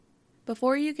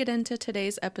Before you get into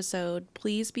today's episode,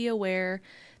 please be aware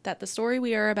that the story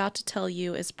we are about to tell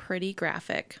you is pretty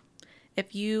graphic.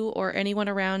 If you or anyone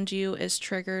around you is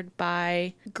triggered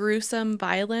by gruesome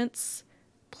violence,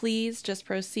 please just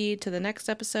proceed to the next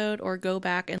episode or go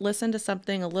back and listen to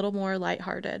something a little more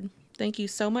lighthearted. Thank you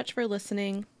so much for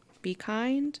listening. Be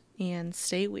kind and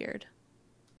stay weird.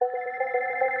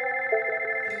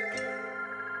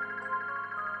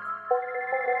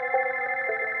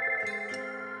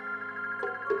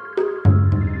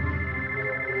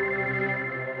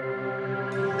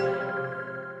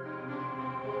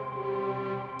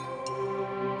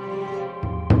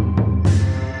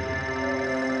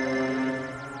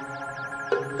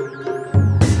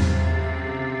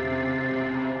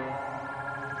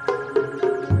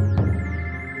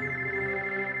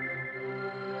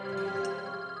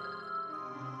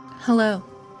 Hello,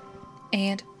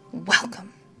 and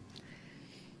welcome.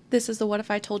 This is the What If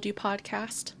I Told You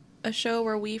podcast, a show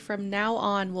where we from now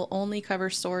on will only cover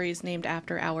stories named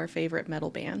after our favorite metal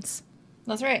bands.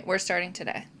 That's right, we're starting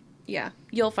today. Yeah,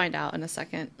 you'll find out in a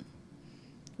second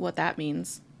what that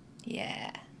means.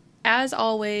 Yeah. As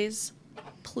always,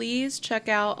 please check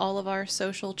out all of our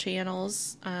social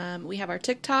channels. We have our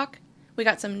TikTok. We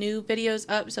got some new videos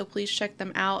up, so please check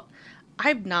them out.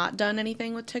 I've not done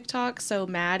anything with TikTok, so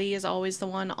Maddie is always the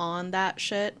one on that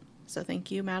shit. So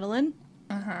thank you, Madeline.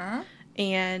 Uh-huh.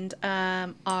 And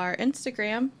our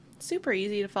Instagram, super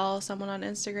easy to follow someone on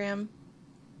Instagram.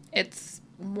 It's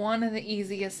one of the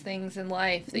easiest things in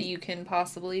life that you can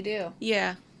possibly do.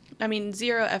 Yeah. I mean,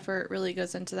 zero effort really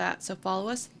goes into that. So follow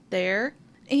us there.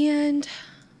 And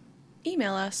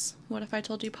email us,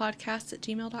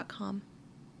 whatifitoldyoupodcast@gmail.com.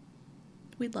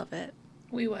 We'd love it.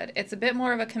 We would. It's a bit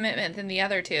more of a commitment than the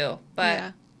other two, but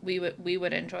Yeah. we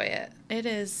would enjoy it. It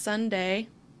is Sunday.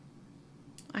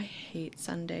 I hate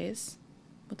Sundays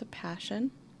with a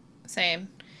passion. Same.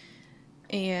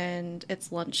 And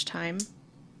it's lunchtime.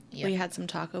 Yep. We had some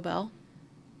Taco Bell.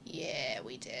 Yeah,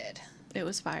 we did. It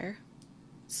was fire.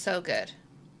 So good.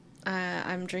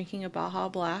 I'm drinking a Baja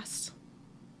Blast.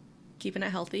 Keeping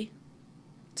it healthy.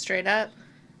 Straight up.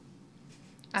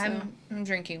 I'm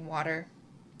drinking water.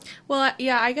 Well,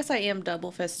 yeah, I guess I am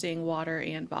double fisting water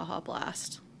and Baja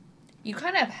Blast. You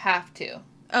kind of have to.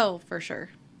 Oh, for sure.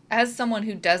 As someone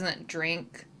who doesn't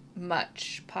drink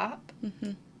much pop,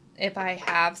 if I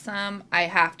have some, I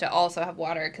have to also have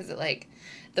water because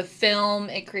the film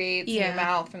it creates in your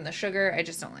mouth from the sugar, I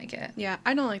just don't like it. Yeah,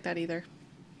 I don't like that either.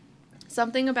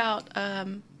 Something about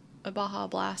a Baja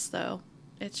Blast, though.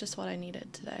 It's just what I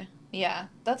needed today. Yeah,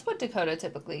 that's what Dakota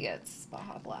typically gets,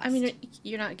 Baja Blast. I mean,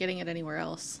 you're not getting it anywhere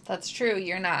else. That's true,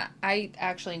 you're not. I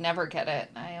actually never get it.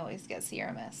 I always get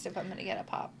Sierra Mist if I'm going to get a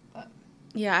pop. But.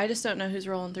 Yeah, I just don't know who's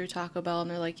rolling through Taco Bell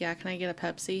and they're like, yeah, can I get a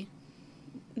Pepsi?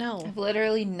 No. I've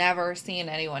literally never seen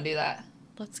anyone do that.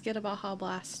 Let's get a Baja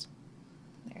Blast.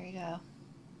 There you go.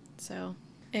 So,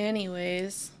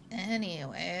 anyways.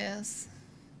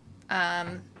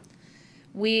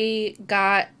 We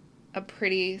got a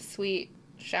pretty sweet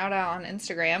shout out on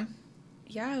Instagram.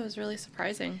 Yeah, it was really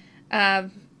surprising.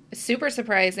 Super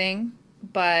surprising,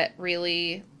 but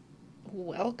really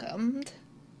welcomed.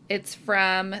 It's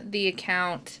from the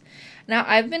account. Now,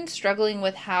 I've been struggling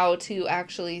with how to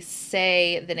actually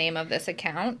say the name of this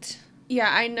account. Yeah,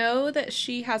 I know that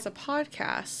she has a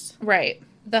podcast. Right.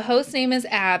 The host name is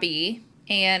Abby,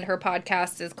 and her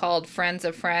podcast is called Friends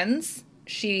of Friends.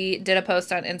 She did a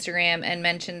post on Instagram and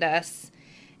mentioned us.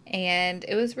 And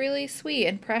it was really sweet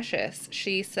and precious.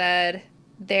 She said,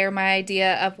 they're my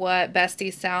idea of what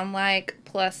besties sound like.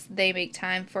 Plus, they make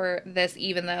time for this,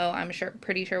 even though I'm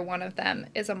pretty sure one of them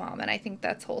is a mom. And I think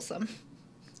that's wholesome.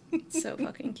 So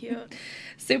fucking cute.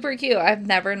 Super cute. I've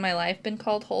never in my life been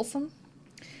called wholesome.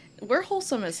 We're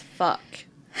wholesome as fuck.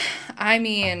 I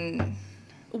mean,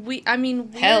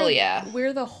 hell yeah.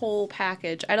 We're the whole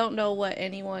package. I don't know what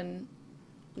anyone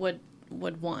would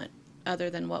want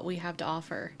other than what we have to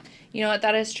offer. You know what?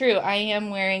 That is true. I am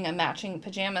wearing a matching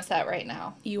pajama set right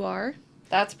now. You are?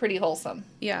 That's pretty wholesome.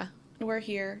 Yeah. We're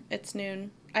here. It's noon.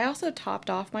 I also topped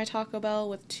off my Taco Bell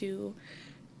with 2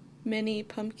 mini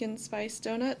pumpkin spice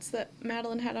donuts that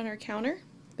Madeline had on her counter.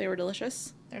 They were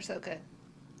delicious. They're so good.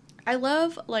 I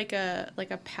love like a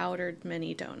powdered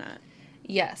mini donut.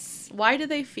 Yes. Why do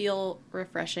they feel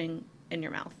refreshing in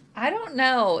your mouth? I don't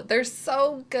know. They're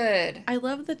so good. I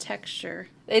love the texture.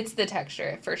 It's the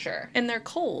texture, for sure. And they're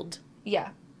cold.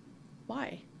 Yeah.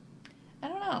 Why? I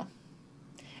don't know.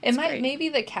 It might maybe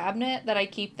the cabinet that I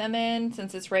keep them in,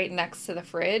 since it's right next to the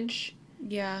fridge.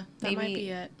 Yeah, that might be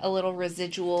it. A little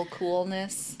residual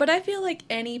coolness. But I feel like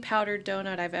any powdered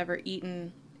donut I've ever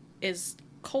eaten is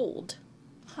cold.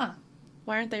 Huh.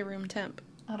 Why aren't they room temp?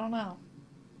 I don't know.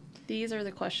 These are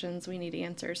the questions we need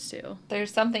answers to.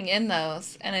 There's something in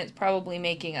those, and it's probably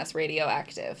making us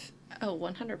radioactive. Oh,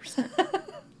 100%.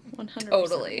 100%.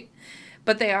 Totally.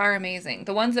 But they are amazing.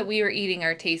 The ones that we were eating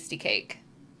are Tasty Cake.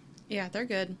 Yeah, they're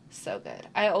good. So good.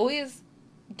 I always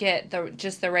get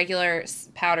the regular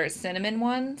powdered cinnamon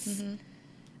ones. Mm-hmm.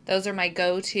 Those are my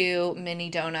go-to mini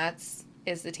donuts,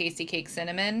 is the Tasty Cake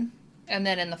cinnamon. And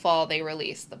then in the fall, they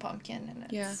release the pumpkin. And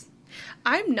it's... Yeah.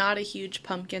 I'm not a huge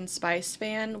pumpkin spice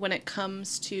fan when it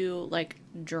comes to, like,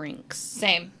 drinks.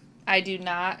 Same. I do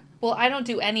not... Well, I don't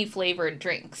do any flavored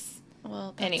drinks.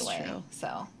 Well, that's anyway, true.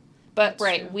 so... But, That's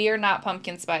right, true. we are not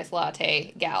pumpkin spice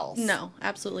latte gals. No,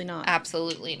 absolutely not.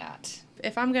 Absolutely not.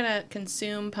 If I'm going to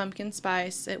consume pumpkin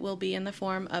spice, it will be in the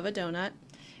form of a donut.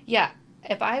 Yeah.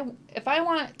 If I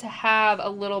want to have a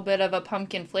little bit of a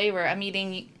pumpkin flavor, I'm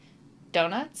eating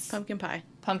donuts, Pumpkin pie.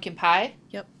 pumpkin pie,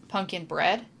 Yep. pumpkin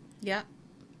bread. Yeah.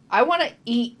 I want to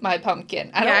eat my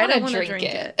pumpkin. I don't want to drink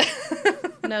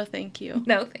it. No, thank you.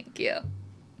 No, thank you.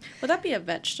 Would that be a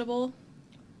vegetable?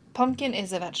 Pumpkin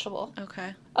is a vegetable.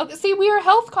 Okay. Okay, see, we are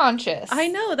health conscious. I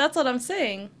know, that's what I'm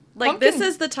saying. Like, Pumpkin- this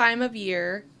is the time of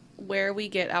year where we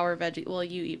get our veggie... Well,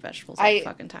 you eat vegetables all the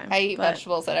fucking time. I eat but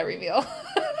vegetables at every meal.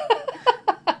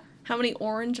 How many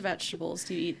orange vegetables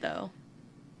do you eat, though?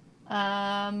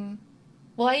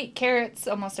 Well, I eat carrots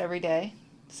almost every day.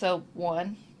 So,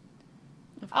 one.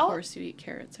 Of I'll- course you eat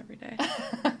carrots every day.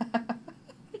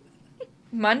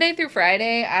 Monday through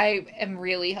Friday, I am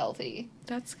really healthy.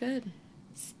 That's good.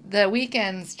 The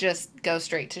weekends just go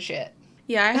straight to shit.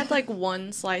 Yeah, I had like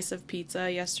one slice of pizza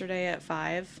yesterday at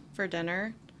 5 for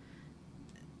dinner.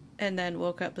 And then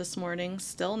woke up this morning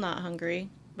still not hungry.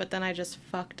 But then I just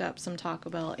fucked up some Taco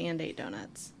Bell and ate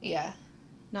donuts. Yeah.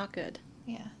 Not good.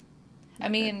 Yeah. I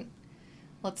mean,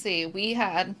 let's see. We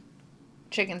had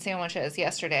chicken sandwiches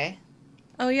yesterday.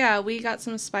 Oh yeah, we got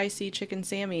some spicy chicken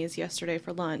sammies yesterday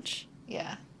for lunch.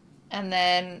 Yeah. And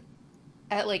then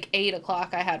at like 8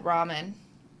 o'clock, I had ramen.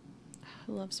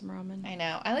 I love some ramen. I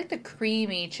know. I like the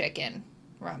creamy chicken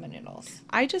ramen noodles.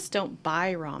 I just don't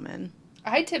buy ramen.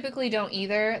 I typically don't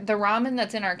either. The ramen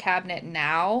that's in our cabinet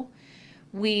now,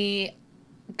 we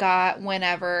got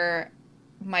whenever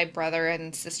my brother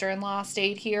and sister-in-law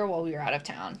stayed here while we were out of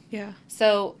town. Yeah.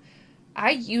 So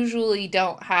I usually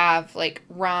don't have like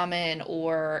ramen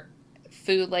or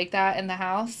food like that in the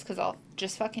house because I'll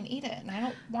just fucking eat it. And I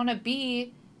don't want to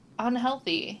be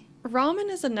unhealthy. Ramen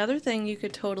is another thing you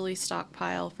could totally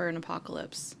stockpile for an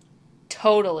apocalypse.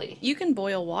 Totally. You can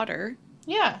boil water.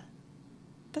 Yeah.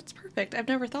 That's perfect. I've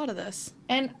never thought of this.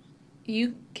 And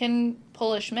you can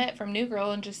pull a Schmidt from New Girl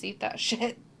and just eat that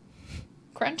shit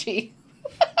crunchy.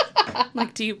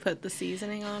 Like, do you put the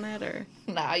seasoning on it or?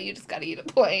 Nah, you just gotta eat it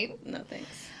plain. No,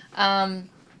 thanks.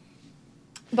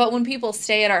 But when people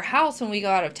stay at our house when we go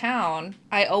out of town,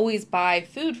 I always buy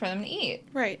food for them to eat.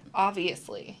 Right.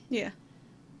 Obviously. Yeah.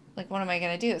 Like, what am I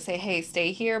gonna do? Say, hey,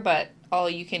 stay here, but all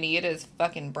you can eat is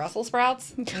fucking Brussels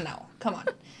sprouts? No, come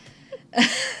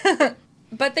on.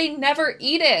 But they never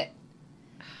eat it.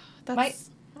 That's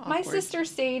My awkward. sister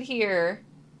stayed here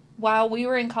while we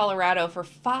were in Colorado for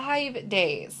 5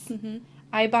 days. Mm-hmm.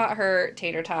 I bought her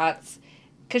tater tots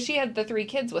because she had the 3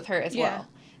 kids with her as Yeah. well.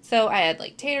 So I had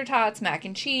like tater tots, mac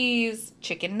and cheese,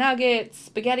 chicken nuggets,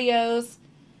 SpaghettiOs.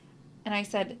 And I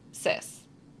said, sis,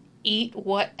 eat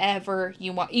whatever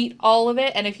you want. Eat all of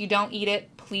it. And if you don't eat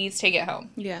it, please take it home.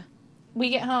 Yeah. We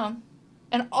get home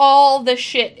and all the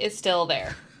shit is still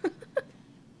there.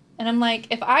 And I'm like,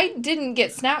 if I didn't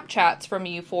get Snapchats from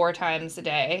you 4 times a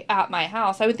day at my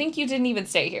house, I would think you didn't even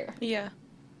stay here. Yeah.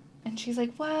 And she's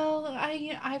like, well,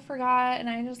 I forgot and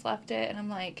I just left it. And I'm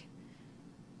like,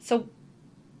 so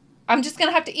I'm just going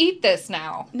to have to eat this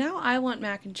now. Now I want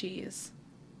mac and cheese.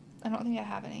 I don't think I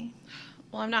have any.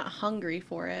 Well, I'm not hungry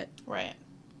for it. Right.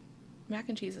 Mac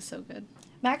and cheese is so good.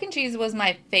 Mac and cheese was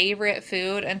my favorite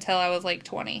food until I was like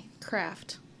 20.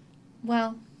 Kraft.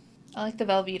 Well, I like the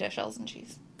Velveeta shells and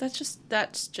cheese. That's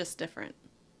just different.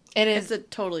 It It's is. a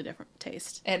totally different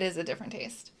taste. It is a different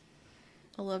taste.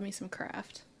 I love me some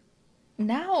Kraft.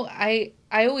 Now I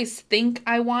always think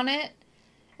I want it,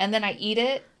 and then I eat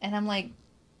it, and I'm like,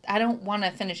 I don't want to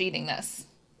finish eating this.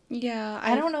 Yeah,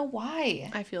 I don't know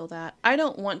why. I feel that. I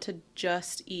don't want to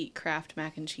just eat Kraft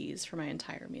mac and cheese for my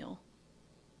entire meal.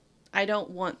 I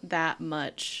don't want that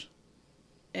much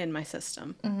in my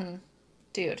system. Mm-hmm.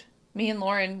 Dude, me and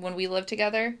Lauren, when we lived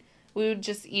together, we would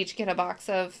just each get a box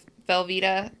of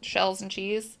Velveeta shells and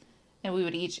cheese, and we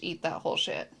would each eat that whole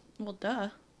shit. Well, duh.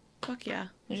 Fuck yeah.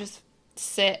 We just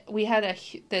sit. We had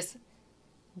this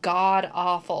god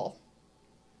awful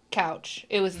couch.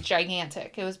 It was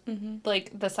gigantic. It was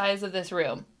like the size of this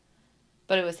room.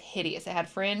 But it was hideous. It had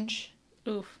fringe.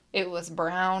 Oof. It was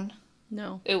brown.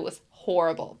 No. It was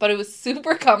horrible. But it was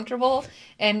super comfortable.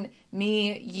 And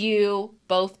me, you,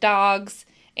 both dogs,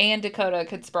 and Dakota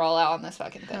could sprawl out on this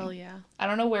fucking thing. Hell yeah. I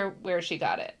don't know where she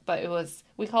got it. But it was...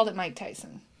 We called it Mike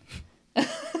Tyson.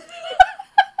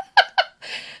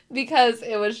 Because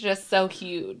it was just so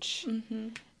huge. Mm-hmm.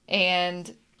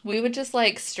 And we would just,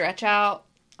 like, stretch out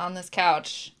on this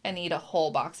couch and eat a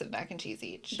whole box of mac and cheese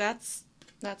each. That's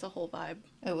a whole vibe.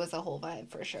 It was a whole vibe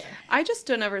for sure. I just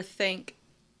don't ever think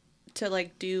to,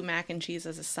 like, do mac and cheese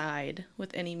as a side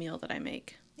with any meal that I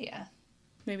make. Yeah.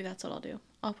 Maybe that's what I'll do.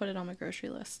 I'll put it on my grocery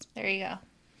list. There you go.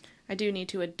 I do need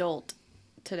to adult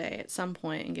today at some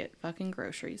point and get fucking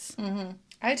groceries. Mm-hmm.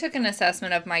 I took an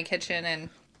assessment of my kitchen, and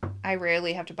I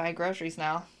rarely have to buy groceries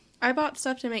now. I bought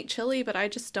stuff to make chili, but I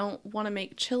just don't want to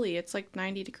make chili. It's like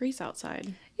 90 degrees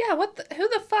outside. Yeah, who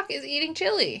the fuck is eating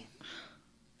chili?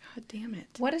 God damn it.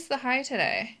 What is the high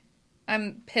today?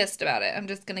 I'm pissed about it. I'm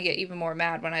just going to get even more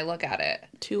mad when I look at it.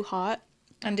 Too hot?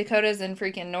 And Dakota's in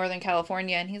freaking Northern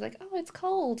California, and he's like, oh, it's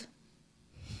cold.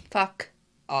 Fuck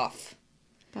off.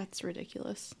 That's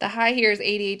ridiculous. The high here is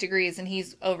 88 degrees, and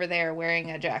he's over there wearing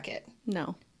a jacket.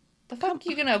 No. The fuck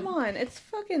you gonna... Come on, it's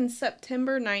fucking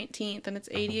September 19th, and it's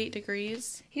 88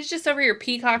 degrees. He's just over here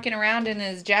peacocking around in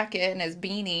his jacket and his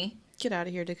beanie. Get out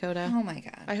of here, Dakota. Oh my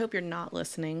god. I hope you're not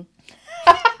listening.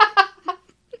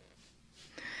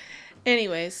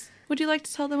 Anyways, would you like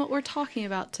to tell them what we're talking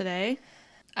about today?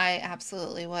 I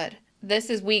absolutely would. This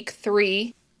is week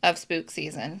 3 of spook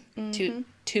season,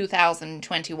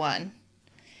 2021.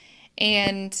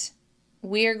 And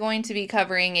we are going to be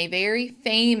covering a very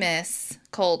famous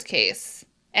cold case.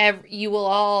 You will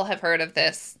all have heard of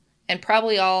this and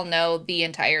probably all know the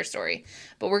entire story,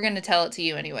 but we're going to tell it to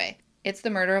you anyway. It's the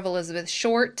murder of Elizabeth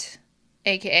Short,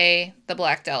 aka the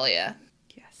Black Dahlia.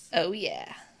 Yes. Oh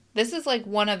yeah. This is like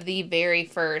one of the very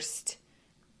first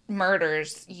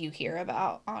murders you hear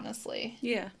about, honestly.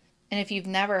 Yeah. And if you've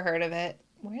never heard of it,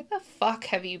 where the fuck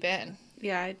have you been?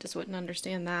 Yeah, I just wouldn't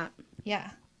understand that.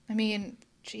 Yeah. I mean,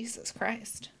 Jesus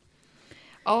Christ.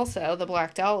 Also, the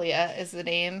Black Dahlia is the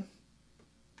name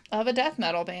of a death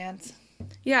metal band.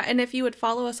 Yeah, and if you would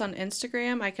follow us on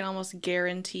Instagram, I can almost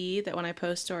guarantee that when I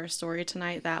post to our story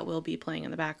tonight, that will be playing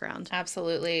in the background.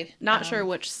 Absolutely. Not sure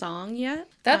which song yet.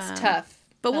 That's tough.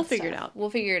 But we'll figure it out. We'll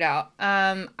figure it out.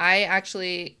 I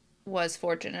actually was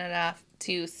fortunate enough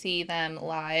to see them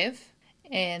live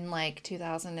in like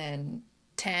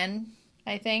 2010,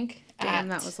 I think. Damn,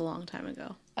 that was a long time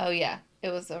ago. Oh, yeah. It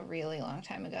was a really long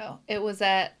time ago. It was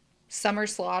at Summer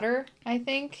Slaughter, I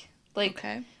think. Like,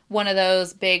 okay. One of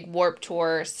those big Warped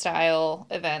Tour style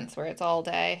events where it's all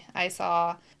day. I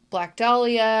saw Black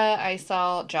Dahlia. I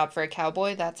saw Job for a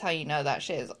Cowboy. That's how you know that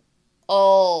shit is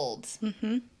old.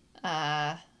 Mm-hmm.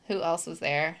 Who else was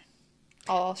there?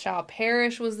 All Shall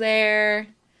Perish was there.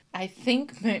 I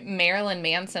think Marilyn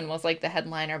Manson was like the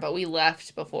headliner, but we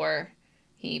left before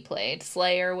he played.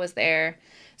 Slayer was there.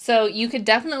 So you could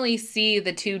definitely see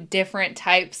the two different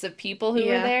types of people who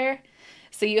were there.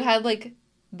 So you had like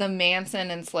the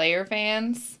Manson and Slayer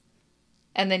fans,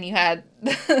 and then you had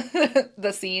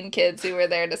the scene kids who were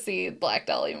there to see Black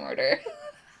Dahlia murder.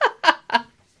 I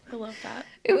love that.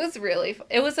 It was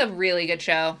a really good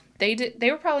show. They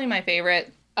were probably my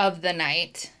favorite of the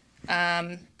night.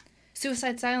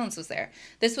 Suicide Silence was there.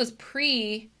 This was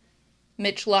pre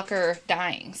Mitch Lucker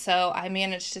dying, so I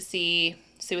managed to see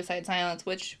Suicide Silence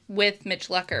with Mitch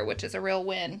Lucker, which is a real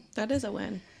win. That is a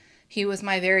win. He was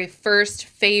my very first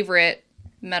favorite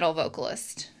metal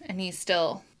vocalist, and he's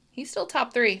still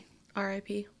top 3.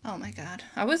 R.I.P. Oh my god.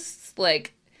 I was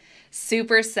like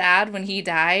super sad when he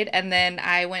died, and then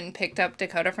I went and picked up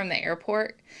Dakota from the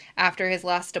airport after his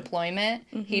last deployment.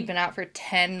 Mm-hmm. He'd been out for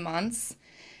 10 months,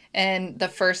 and the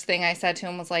first thing I said to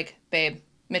him was like, babe,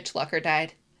 Mitch Lucker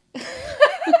died.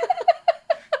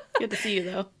 Good to see you,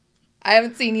 though. I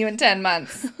haven't seen you in 10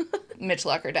 months. Mitch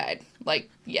Lucker died, like,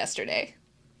 yesterday.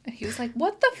 And he was like,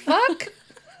 what the fuck?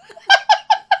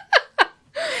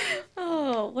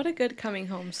 Oh, what a good coming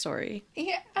home story.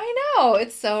 Yeah, I know.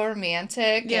 It's so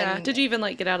romantic. Yeah. And... Did you even,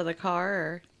 like, get out of the car,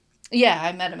 or? Yeah,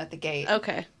 I met him at the gate.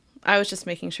 Okay. I was just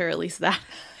making sure at least that.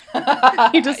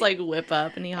 You just, like, whip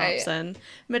up and he hops in.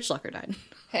 Mitch Lucker died.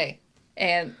 Hey.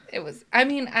 And it was, I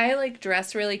mean, I, like,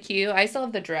 dressed really cute. I still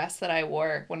have the dress that I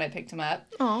wore when I picked him up.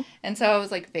 Oh. And so I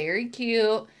was, like, very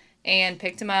cute and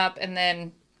picked him up and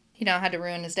then, you know, had to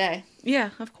ruin his day.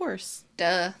 Yeah, of course.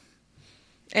 Duh.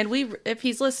 And if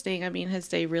he's listening, I mean, his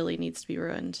day really needs to be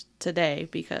ruined today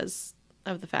because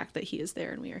of the fact that he is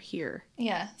there and we are here.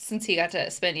 Yeah, since he got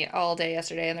to spend all day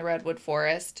yesterday in the redwood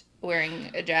forest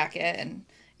wearing a jacket and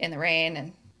in the rain.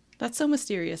 And That's so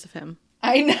mysterious of him.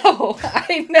 I know.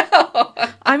 I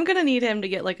know. I'm going to need him to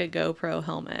get like a GoPro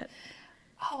helmet.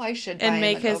 Oh, I should buy and him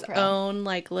make a his GoPro. own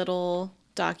like little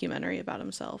documentary about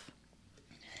himself.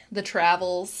 The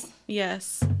travels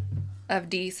Yes. of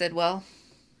D. Sidwell.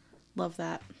 Love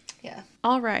that. Yeah.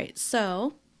 All right.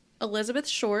 So, Elizabeth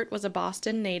Short was a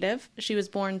Boston native. She was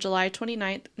born July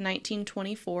 29th,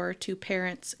 1924 to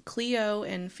parents Cleo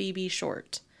and Phoebe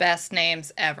Short. Best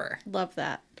names ever. Love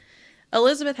that.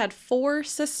 Elizabeth had 4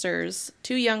 sisters,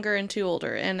 2 younger and 2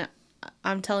 older. And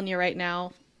I'm telling you right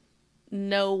now,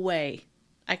 no way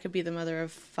I could be the mother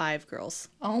of 5 girls.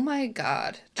 Oh my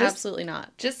God. Absolutely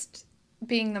not. Just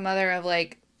being the mother of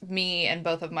like me and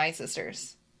both of my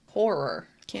sisters. Horror.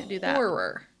 Can't do that.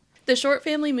 Horror. The Short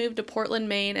family moved to Portland,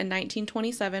 Maine in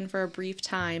 1927 for a brief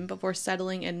time before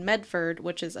settling in Medford,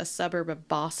 which is a suburb of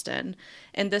Boston.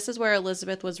 And this is where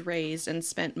Elizabeth was raised and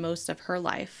spent most of her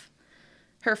life.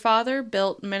 Her father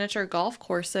built miniature golf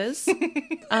courses.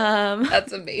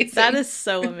 That's amazing. That is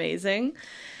so amazing.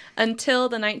 Until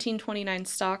the 1929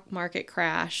 stock market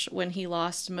crash, when he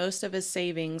lost most of his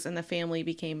savings and the family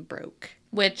became broke.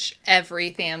 Which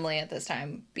every family at this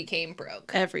time became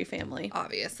broke. Every family.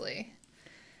 Obviously.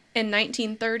 In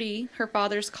 1930, her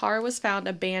father's car was found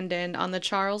abandoned on the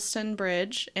Charleston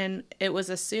Bridge, and it was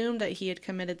assumed that he had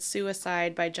committed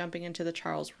suicide by jumping into the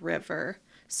Charles River.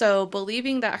 So,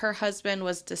 believing that her husband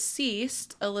was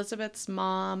deceased, Elizabeth's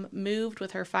mom moved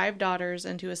with her 5 daughters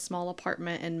into a small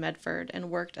apartment in Medford and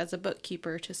worked as a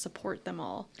bookkeeper to support them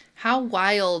all. How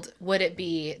wild would it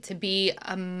be to be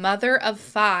a mother of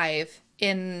 5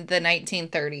 in the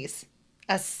 1930s?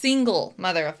 A single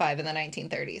mother of 5 in the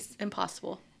 1930s.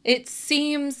 Impossible. It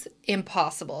seems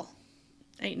impossible.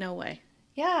 Ain't no way.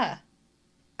 Yeah.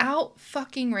 Out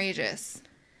fucking rageous.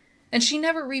 And she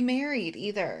never remarried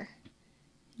either.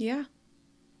 Yeah.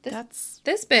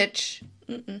 This bitch.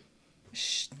 Mm-mm.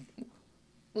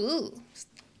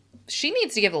 She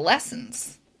needs to give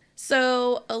lessons.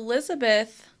 So,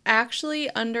 Elizabeth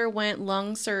actually underwent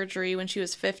lung surgery when she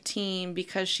was 15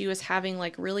 because she was having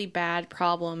like really bad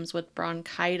problems with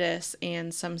bronchitis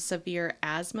and some severe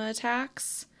asthma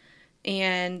attacks.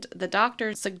 And the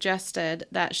doctor suggested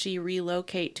that she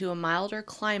relocate to a milder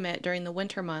climate during the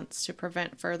winter months to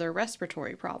prevent further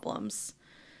respiratory problems.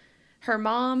 Her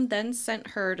mom then sent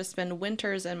her to spend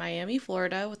winters in Miami,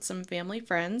 Florida with some family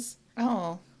friends.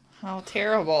 Oh, how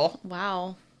terrible.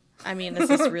 Wow. I mean, is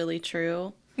this really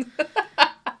true?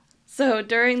 So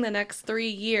during the next 3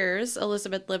 years,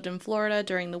 Elizabeth lived in Florida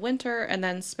during the winter and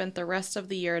then spent the rest of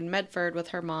the year in Medford with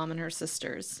her mom and her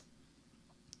sisters.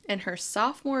 In her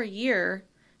sophomore year,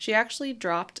 she actually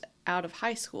dropped out of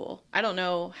high school. I don't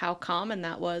know how common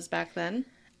that was back then.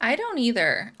 I don't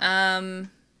either. I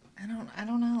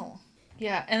don't know.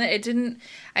 Yeah, and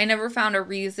I never found a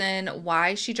reason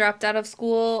why she dropped out of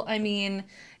school. I mean,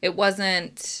 it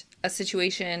wasn't a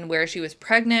situation where she was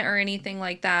pregnant or anything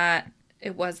like that.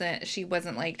 She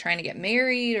wasn't like trying to get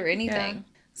married or anything. Yeah.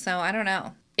 So I don't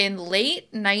know. In late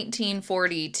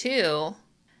 1942,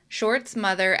 Short's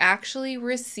mother actually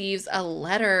receives a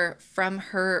letter from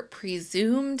her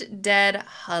presumed dead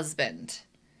husband.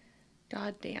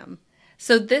 God damn.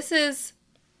 So this is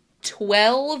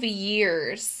 12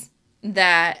 years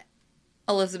that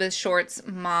Elizabeth Short's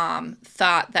mom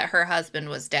thought that her husband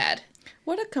was dead.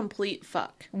 What a complete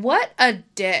fuck. What a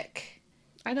dick.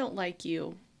 I don't like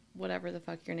you, whatever the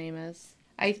fuck your name is.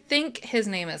 I think his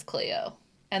name is Cleo,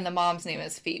 and the mom's name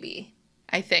is Phoebe.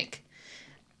 I think.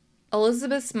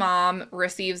 Elizabeth's mom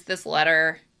receives this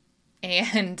letter,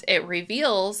 and it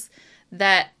reveals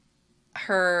that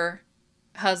her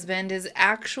husband is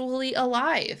actually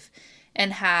alive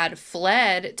and had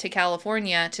fled to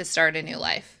California to start a new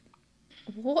life.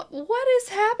 What is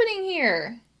happening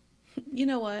here? You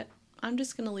know what? I'm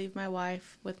just going to leave my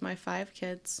wife with my 5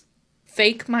 kids.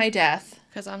 Fake my death.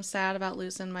 Because I'm sad about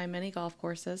losing my mini golf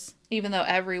courses. Even though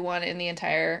everyone in the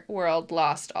entire world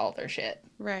lost all their shit.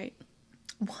 Right.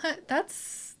 What?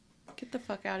 That's... Get the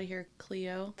fuck out of here,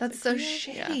 Cleo. That's Is so it Cleo?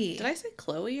 shitty. Yeah. Did I say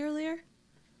Chloe earlier?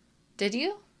 Did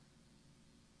you?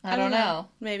 I don't know.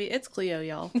 Maybe. It's Cleo,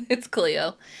 y'all. It's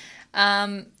Cleo.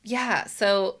 Yeah,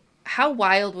 so how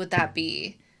wild would that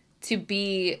be to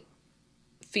be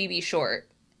Phoebe Short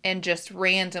and just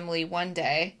randomly one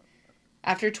day,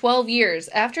 after 12 years,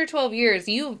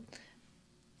 you've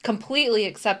completely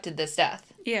accepted this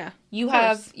death. Yeah. You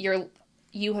have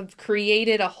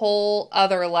created a whole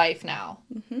other life now.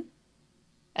 Mm-hmm.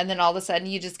 And then all of a sudden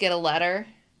you just get a letter.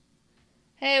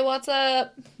 Hey, what's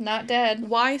up? Not dead.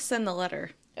 Why send the letter?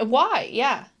 Why?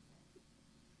 Yeah.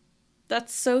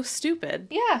 That's so stupid.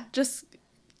 Yeah. Just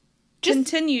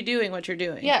continue doing what you're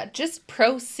doing. Yeah, just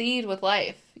proceed with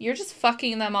life. You're just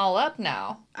fucking them all up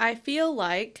now. I feel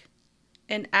like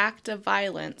an act of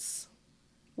violence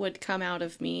would come out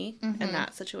of me in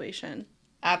that situation.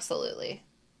 Absolutely.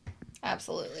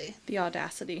 Absolutely. The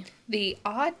audacity. The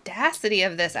audacity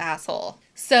of this asshole.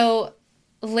 So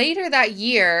later that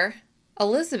year,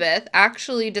 Elizabeth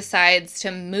actually decides to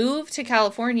move to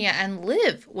California and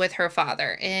live with her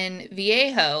father in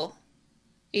Viejo,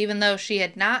 even though she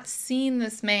had not seen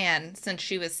this man since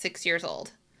she was 6 years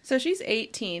old. So she's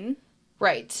 18.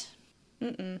 Right.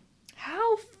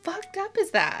 How fucked up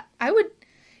is that?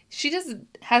 She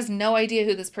has no idea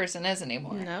who this person is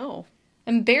anymore. No.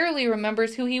 And barely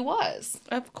remembers who he was.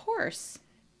 Of course.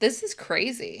 This is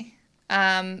crazy.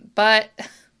 But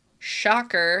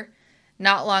shocker,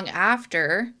 not long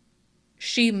after,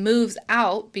 she moves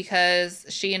out because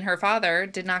she and her father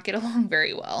did not get along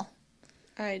very well.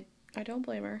 I don't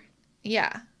blame her.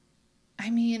 Yeah. I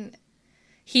mean,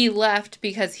 he left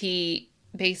because he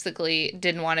basically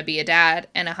didn't want to be a dad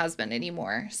and a husband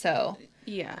anymore. So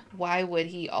yeah, why would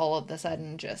he all of a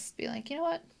sudden just be like, you know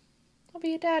what? I'll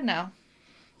be a dad now.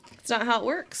 It's not how it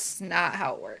works. It's not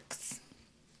how it works.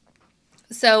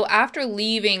 So after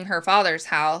leaving her father's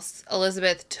house,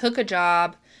 Elizabeth took a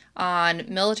job on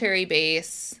military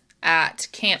base at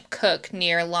Camp Cook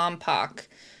near Lompoc,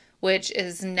 which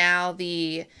is now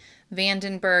the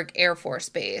Vandenberg Air Force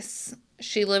Base.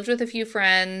 She lived with a few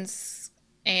friends,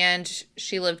 and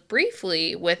she lived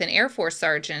briefly with an Air Force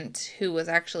sergeant who was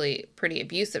actually pretty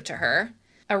abusive to her.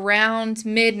 Around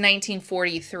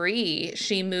mid-1943,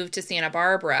 she moved to Santa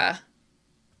Barbara,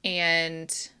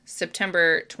 and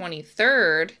September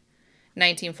 23rd,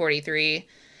 1943,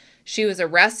 she was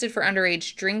arrested for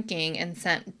underage drinking and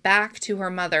sent back to her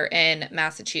mother in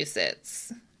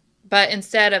Massachusetts. But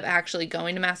instead of actually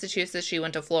going to Massachusetts, she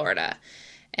went to Florida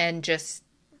and just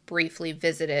briefly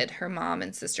visited her mom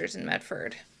and sisters in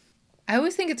Medford. I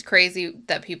always think it's crazy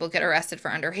that people get arrested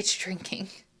for underage drinking.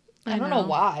 I don't know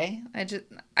why.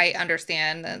 I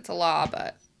understand that it's a law,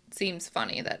 but it seems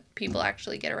funny that people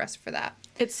actually get arrested for that.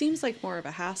 It seems like more of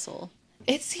a hassle.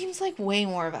 It seems like way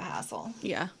more of a hassle.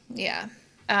 Yeah. Yeah.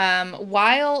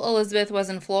 While Elizabeth was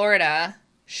in Florida,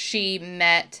 she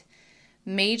met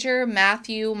Major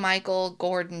Matthew Michael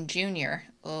Gordon Jr.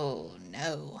 Oh,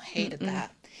 no. Hated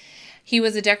that. He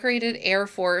was a decorated Air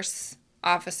Force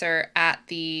officer at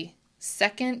the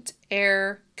 2nd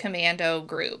Air Commando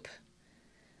Group.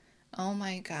 Oh,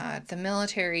 my God. The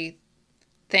military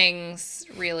things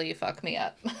really fuck me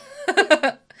up.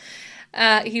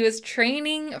 He was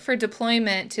training for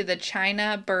deployment to the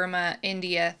China, Burma,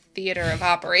 India Theater of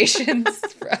Operations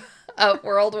of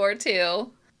World War II.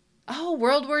 Oh,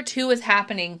 World War II is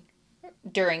happening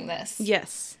during this.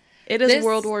 Yes. It is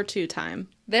World War II time.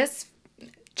 This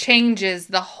changes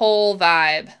the whole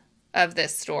vibe of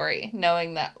this story,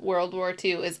 knowing that World War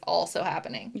II is also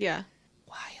happening. Yeah.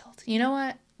 Wild. You know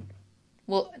what?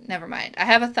 Well, never mind. I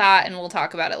have a thought and we'll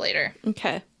talk about it later.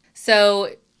 Okay. So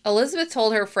Elizabeth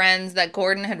told her friends that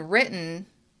Gordon had written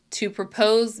to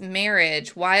propose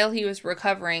marriage while he was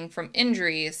recovering from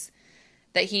injuries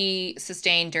that he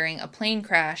sustained during a plane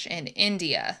crash in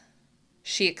India.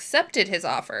 She accepted his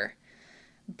offer,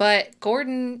 but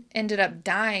Gordon ended up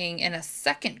dying in a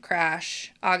second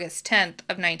crash August 10th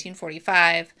of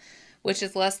 1945, which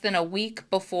is less than a week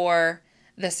before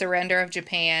the surrender of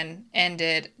Japan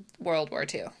ended World War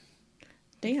II.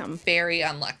 Damn. Very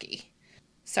unlucky.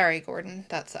 Sorry, Gordon.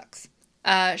 That sucks.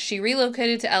 She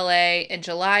relocated to LA in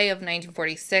July of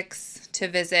 1946 to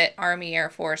visit Army Air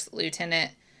Force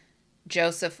Lieutenant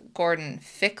Joseph Gordon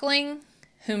Fickling,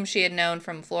 whom she had known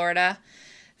from Florida.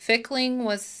 Fickling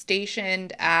was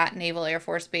stationed at Naval Air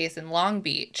Force Base in Long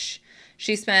Beach.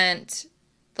 She spent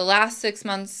the last 6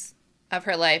 months of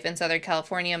her life in Southern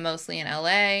California, mostly in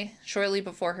LA. Shortly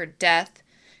before her death,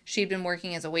 she'd been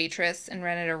working as a waitress and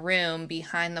rented a room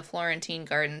behind the Florentine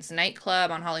Gardens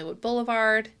nightclub on Hollywood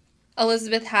Boulevard.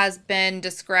 Elizabeth has been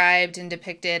described and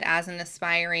depicted as an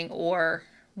aspiring or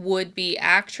would-be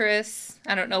actress.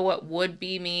 I don't know what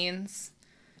would-be means.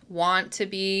 Want to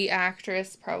be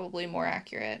actress, probably more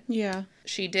accurate. Yeah.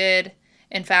 She did,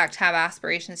 in fact, have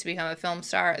aspirations to become a film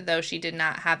star, though she did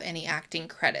not have any acting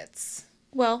credits.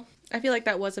 Well, I feel like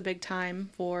that was a big time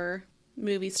for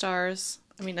movie stars.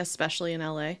 I mean, especially in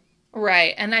LA.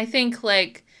 Right. And I think,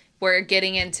 like, we're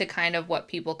getting into kind of what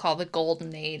people call the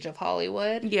golden age of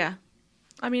Hollywood. Yeah.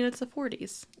 I mean, it's the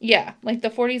 40s. Yeah. Like, the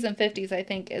 40s and 50s, I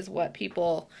think, is what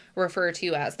people refer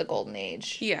to as the golden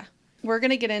age. Yeah. We're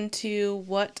going to get into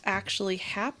what actually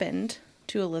happened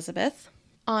to Elizabeth.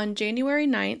 On January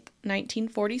 9th,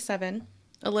 1947,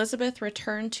 Elizabeth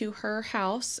returned to her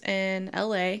house in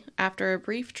LA after a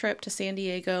brief trip to San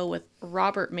Diego with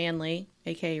Robert Manley,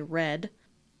 aka Red.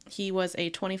 He was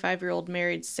a 25-year-old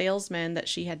married salesman that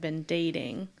she had been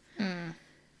dating.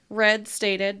 Red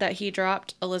stated that he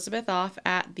dropped Elizabeth off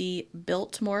at the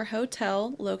Biltmore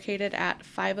Hotel located at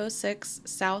 506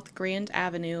 South Grand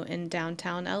Avenue in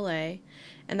downtown LA,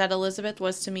 and that Elizabeth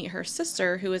was to meet her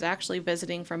sister, who was actually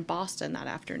visiting from Boston that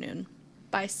afternoon.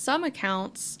 By some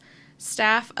accounts,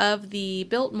 staff of the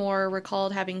Biltmore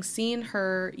recalled having seen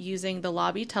her using the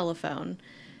lobby telephone,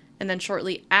 and then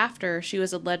shortly after, she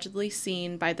was allegedly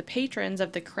seen by the patrons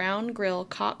of the Crown Grill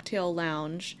Cocktail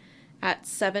Lounge at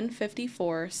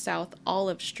 754 South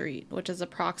Olive Street, which is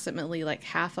approximately like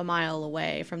half a mile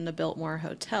away from the Biltmore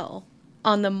Hotel.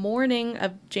 On the morning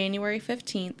of January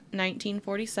 15th,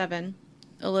 1947,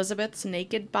 Elizabeth's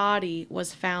naked body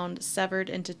was found severed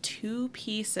into 2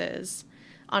 pieces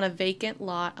on a vacant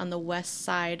lot on the west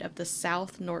side of the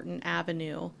South Norton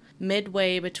Avenue,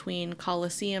 midway between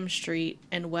Coliseum Street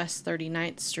and West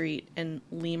 39th Street in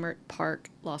Leimert Park,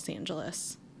 Los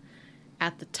Angeles.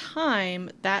 At the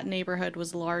time, that neighborhood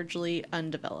was largely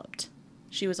undeveloped.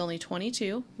 She was only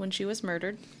 22 when she was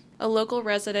murdered. A local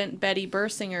resident, Betty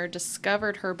Bersinger,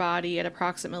 discovered her body at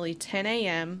approximately 10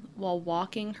 a.m. while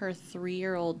walking her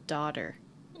 3-year-old daughter.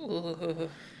 Ooh.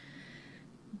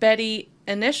 Betty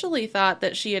initially thought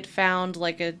that she had found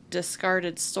like a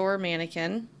discarded store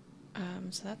mannequin.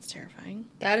 So that's terrifying.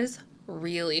 That is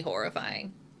really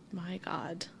horrifying. My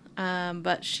God.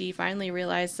 But she finally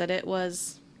realized that it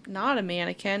was not a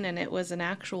mannequin and it was an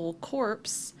actual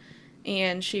corpse,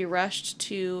 and she rushed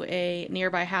to a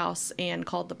nearby house and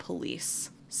called the police.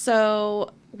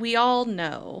 So we all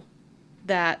know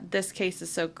that this case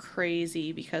is so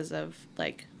crazy because of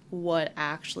like what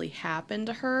actually happened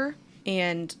to her,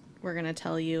 and we're gonna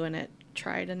tell you and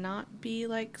try to not be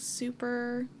like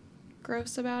super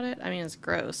gross about it. I mean, it's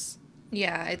gross.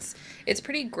 Yeah, it's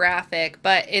pretty graphic,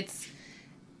 but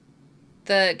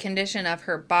the condition of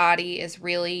her body is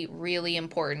really, really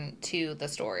important to the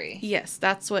story. Yes,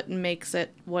 that's what makes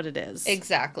it what it is.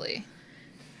 Exactly.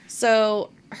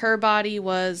 So her body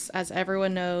was, as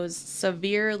everyone knows,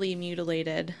 severely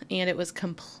mutilated, and it was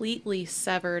completely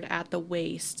severed at the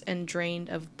waist and drained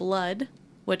of blood,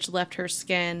 which left her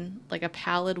skin like a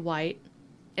pallid white.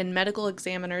 And medical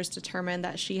examiners determined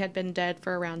that she had been dead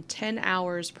for around 10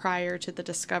 hours prior to the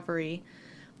discovery,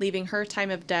 leaving her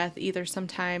time of death either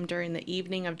sometime during the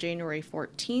evening of January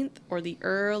 14th or the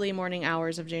early morning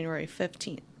hours of January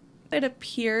 15th. It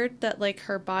appeared that like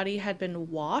her body had been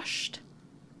washed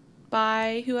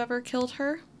by whoever killed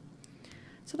her.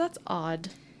 So that's odd.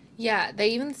 Yeah, they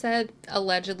even said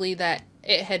allegedly that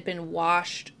it had been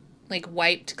washed, like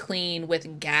wiped clean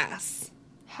with gas.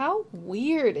 How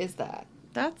weird is that?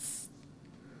 That's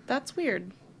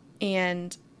weird.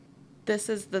 And this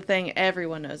is the thing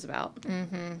everyone knows about.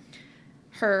 Mm-hmm.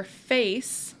 Her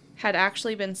face had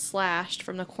actually been slashed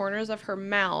from the corners of her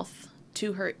mouth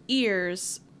to her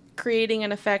ears, creating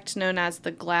an effect known as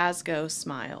the Glasgow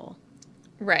smile.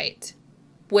 Right.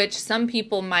 Which some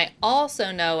people might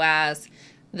also know as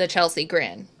the Chelsea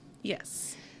grin.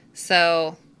 Yes.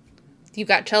 So you've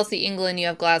got Chelsea, England, you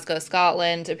have Glasgow,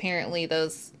 Scotland. Apparently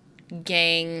those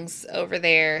gangs over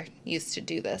there used to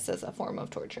do this as a form of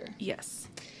torture. Yes.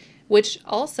 Which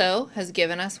also has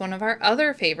given us one of our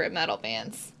other favorite metal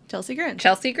bands. Chelsea Grin.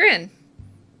 Chelsea Grin.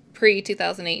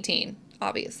 Pre-2018,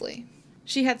 obviously.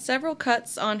 She had several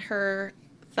cuts on her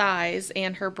thighs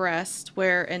and her breast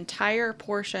where entire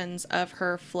portions of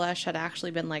her flesh had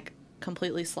actually been like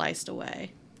completely sliced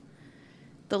away.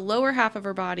 The lower half of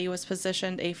her body was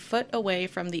positioned a foot away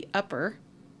from the upper,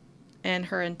 and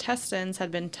her intestines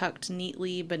had been tucked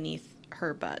neatly beneath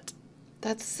her butt.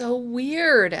 That's so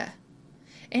weird.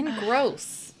 And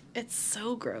gross. It's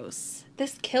so gross.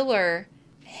 This killer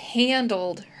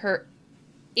handled her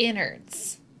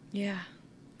innards. Yeah.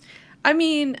 I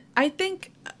mean, I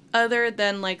think other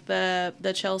than like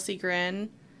the Chelsea Grin,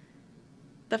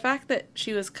 the fact that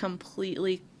she was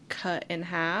completely cut in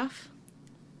half,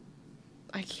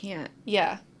 I can't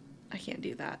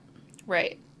do that.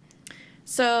 Right.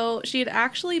 So she had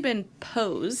actually been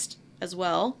posed as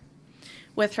well,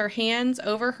 with her hands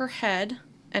over her head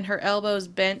and her elbows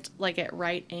bent like at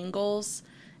right angles,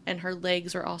 and her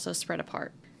legs were also spread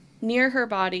apart. Near her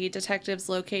body, detectives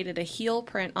located a heel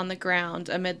print on the ground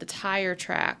amid the tire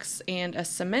tracks, and a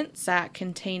cement sack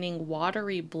containing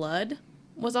watery blood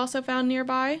was also found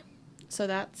nearby. So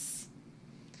that's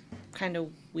kind of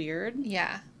weird.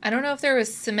 Yeah. I don't know if there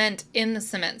was cement in the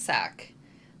cement sack,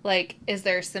 Like, is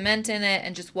there cement in it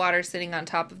and just water sitting on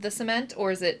top of the cement,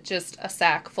 or is it just a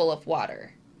sack full of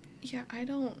water? Yeah, I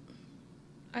don't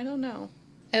know.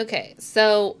 Okay,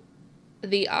 so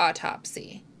the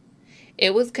autopsy.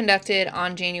 It was conducted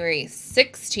on January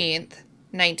 16th,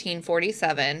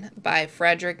 1947 by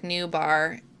Frederick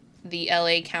Newbar, the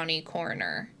LA County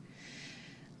coroner.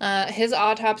 His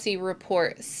autopsy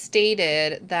report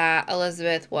stated that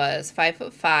Elizabeth was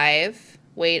 5'5",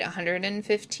 weighed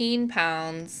 115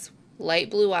 pounds, light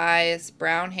blue eyes,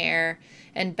 brown hair,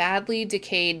 and badly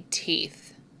decayed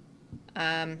teeth.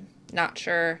 Not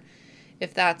sure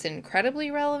if that's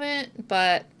incredibly relevant,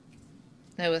 but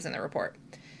it was in the report.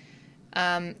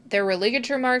 There were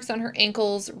ligature marks on her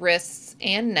ankles, wrists,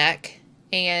 and neck,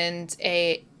 and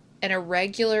an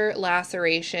irregular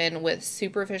laceration with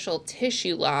superficial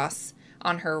tissue loss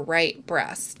on her right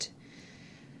breast.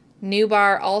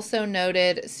 Newbar also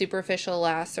noted superficial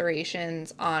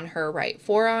lacerations on her right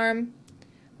forearm,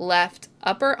 left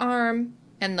upper arm,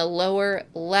 and the lower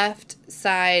left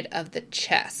side of the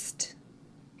chest.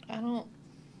 I don't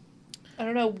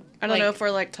know. I don't know if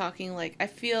we're like talking like, I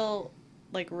feel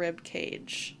like rib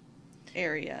cage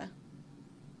area.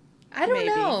 I don't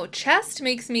know. Chest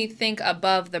makes me think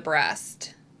above the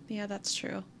breast. Yeah, that's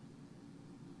true.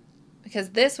 Because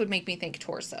this would make me think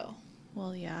torso.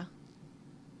 Well, yeah.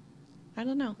 I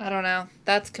don't know.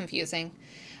 That's confusing.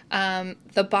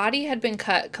 The body had been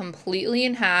cut completely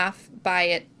in half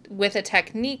with a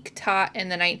technique taught in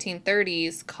the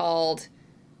 1930s called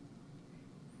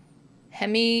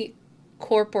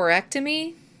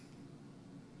hemicorporectomy,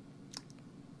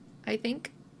 I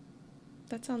think.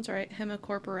 That sounds right.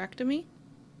 Hemicorporectomy?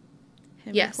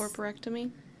 Yes.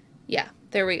 Hemicorporectomy? Yeah,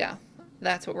 there we go.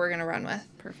 That's what we're going to run with.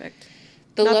 Perfect.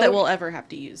 Not that we'll ever have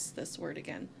to use this word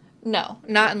again. No,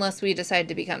 not unless we decide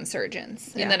to become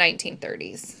surgeons in the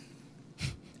 1930s.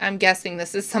 I'm guessing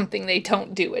this is something they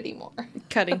don't do anymore.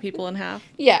 Cutting people in half?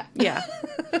 Yeah. Yeah.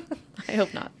 I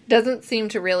hope not. Doesn't seem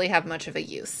to really have much of a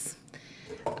use.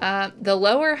 The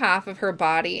lower half of her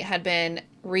body had been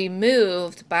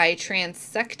removed by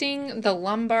transecting the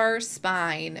lumbar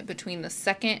spine between the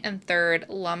second and third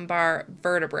lumbar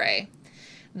vertebrae,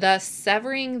 thus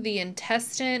severing the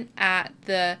intestine at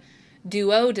the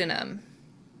duodenum.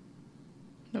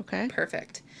 Okay.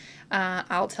 Perfect.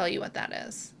 I'll tell you what that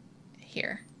is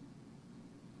here.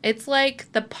 It's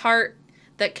like the part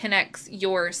that connects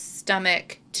your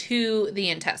stomach to the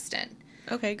intestine.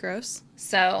 Okay, gross.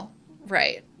 So,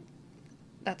 right.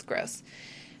 That's gross.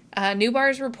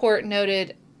 Newbar's report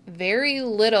noted very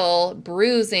little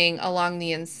bruising along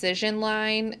the incision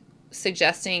line,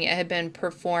 suggesting it had been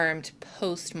performed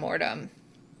post-mortem.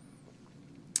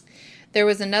 There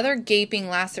was another gaping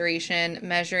laceration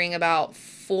measuring about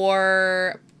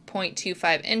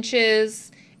 4.25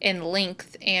 inches in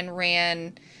length and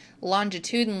ran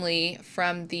longitudinally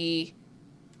from the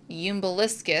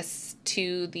umbilicus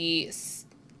to the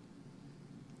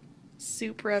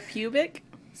suprapubic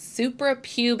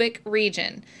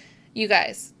region. You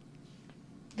guys,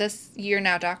 you're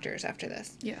now doctors after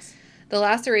this. Yes. The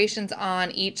lacerations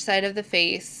on each side of the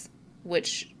face,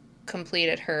 which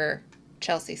completed her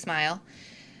Chelsea smile,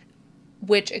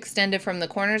 which extended from the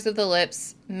corners of the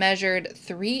lips, measured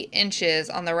 3 inches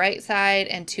on the right side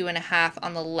and 2.5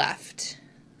 on the left.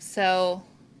 So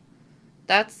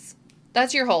that's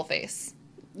your whole face.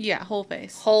 Yeah, whole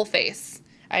face. Whole face.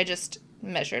 I just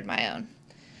measured my own.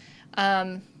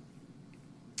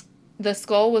 The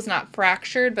skull was not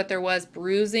fractured, but there was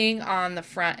bruising on the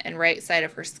front and right side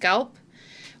of her scalp,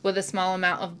 with a small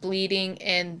amount of bleeding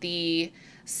in the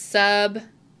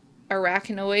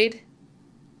subarachnoid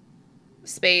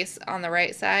space on the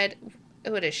right side.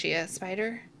 What is she, a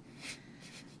spider?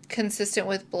 Consistent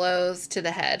with blows to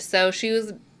the head. So she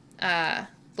was,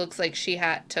 looks like she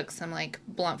took some like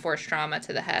blunt force trauma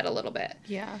to the head a little bit.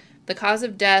 Yeah. The cause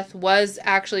of death was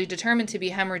actually determined to be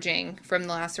hemorrhaging from the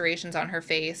lacerations on her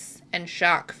face and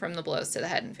shock from the blows to the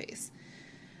head and face.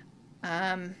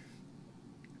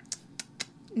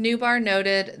 Newbar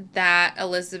noted that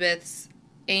Elizabeth's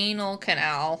anal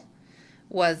canal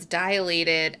was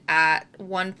dilated at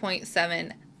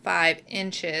 1.75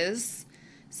 inches,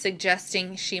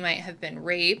 suggesting she might have been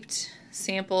raped.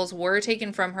 Samples were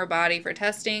taken from her body for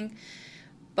testing,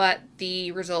 but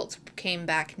the results came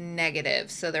back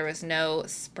negative, so there was no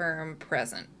sperm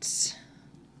present.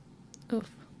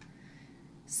 Oof.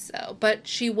 So, but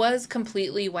she was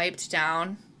completely wiped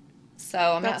down. So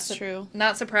I'm not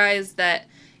surprised that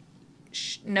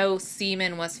no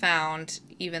semen was found,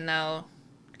 even though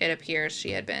it appears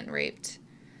she had been raped.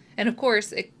 And of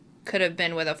course, it could have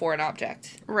been with a foreign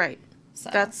object. Right. So.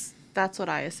 That's what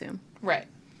I assume. Right.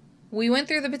 We went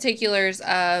through the particulars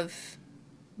of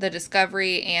the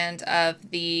discovery and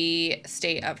of the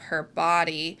state of her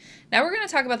body. Now we're going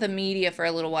to talk about the media for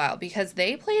a little while because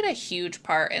they played a huge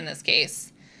part in this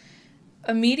case.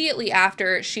 Immediately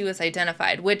after she was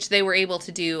identified, which they were able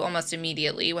to do almost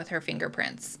immediately with her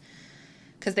fingerprints,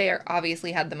 because they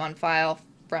obviously had them on file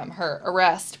from her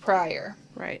arrest prior.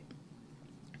 Right.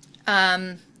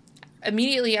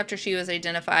 Immediately after she was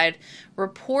identified,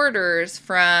 reporters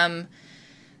from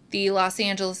the Los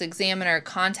Angeles Examiner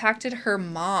contacted her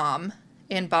mom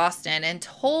in Boston and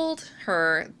told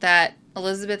her that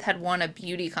Elizabeth had won a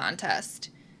beauty contest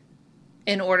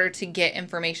in order to get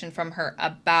information from her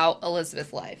about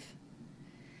Elizabeth's life.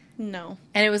 No.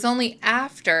 And it was only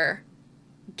after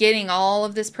getting all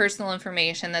of this personal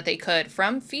information that they could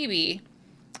from Phoebe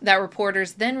that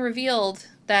reporters then revealed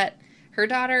that her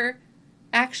daughter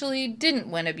actually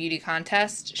didn't win a beauty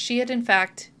contest. She had, in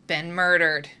fact, been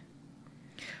murdered.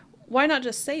 Why not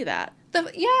just say that?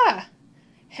 Yeah.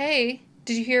 Hey,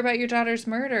 did you hear about your daughter's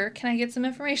murder? Can I get some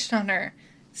information on her?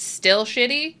 Still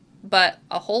shitty, but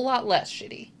a whole lot less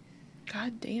shitty.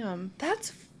 God damn.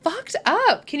 That's fucked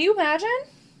up. Can you imagine?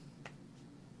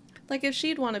 Like, if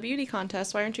she'd won a beauty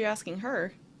contest, why aren't you asking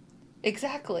her?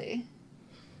 Exactly.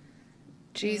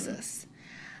 Jesus.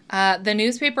 The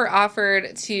newspaper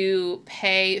offered to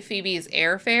pay Phoebe's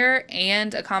airfare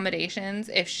and accommodations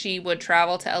if she would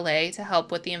travel to LA to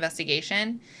help with the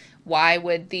investigation. Why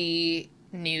would the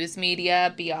news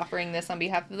media be offering this on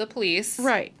behalf of the police?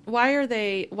 Right. Why are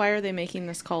they making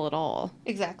this call at all?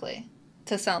 Exactly.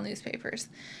 To sell newspapers.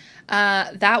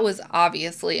 That was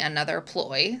obviously another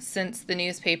ploy, since the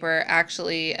newspaper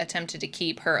actually attempted to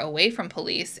keep her away from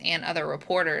police and other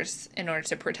reporters in order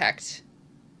to protect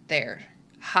their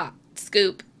hot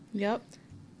scoop. Yep.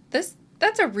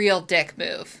 That's a real dick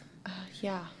move.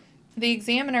 Yeah. The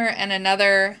Examiner and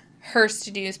another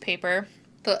Hearst newspaper,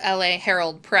 the LA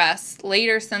Herald Press,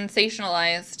 later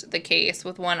sensationalized the case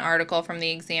with one article from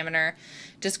the Examiner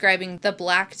describing the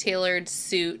black tailored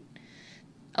suit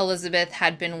Elizabeth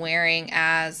had been wearing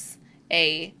as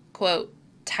a, quote,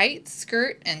 tight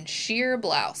skirt and sheer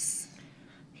blouse.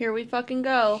 Here we fucking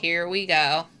go. Here we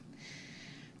go.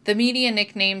 The media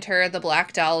nicknamed her the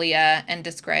Black Dahlia and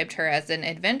described her as an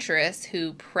adventuress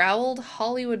who prowled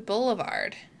Hollywood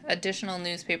Boulevard. Additional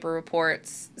newspaper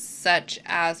reports, such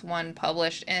as one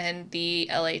published in the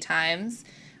LA Times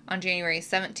on January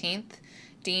 17th,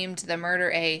 deemed the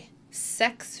murder a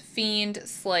sex fiend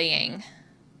slaying.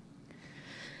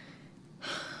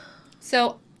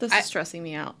 So This is stressing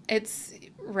me out. It's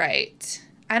right.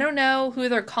 I don't know who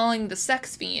they're calling the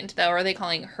sex fiend, though. Are they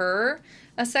calling her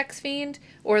a sex fiend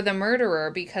or the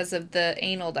murderer because of the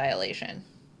anal dilation?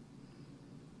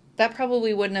 That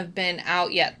probably wouldn't have been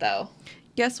out yet, though.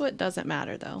 Guess what doesn't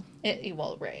matter, though?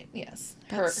 Well, right, yes.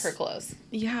 Her clothes.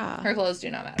 Yeah. Her clothes do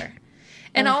not matter.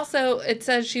 And also, it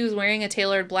says she was wearing a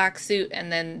tailored black suit,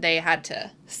 and then they had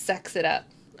to sex it up.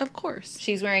 Of course.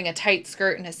 She's wearing a tight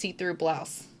skirt and a see-through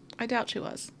blouse. I doubt she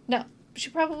was. No,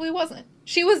 she probably wasn't.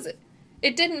 She was...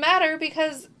 It didn't matter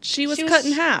because... She was cut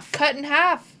in half. Cut in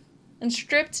half. And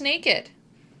stripped naked.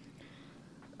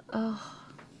 Oh,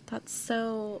 that's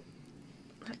so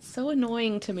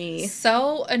annoying to me.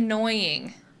 So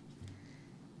annoying.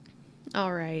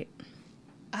 All right.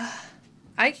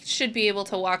 I should be able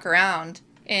to walk around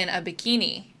in a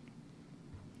bikini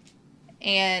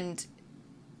and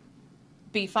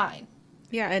be fine.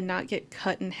 Yeah, and not get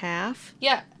cut in half.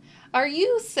 Yeah. Are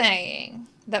you saying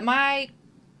that my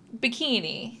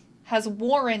bikini has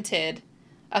warranted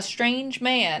a strange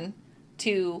man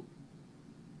to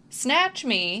snatch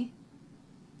me,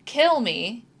 kill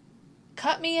me,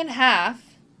 cut me in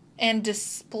half, and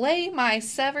display my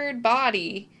severed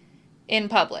body in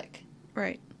public?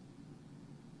 Right.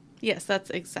 Yes, that's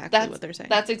exactly what they're saying.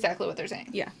 That's exactly what they're saying.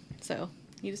 Yeah. So,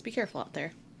 you just be careful out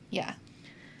there. Yeah.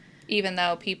 Even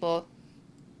though people,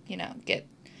 get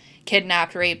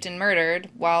kidnapped, raped, and murdered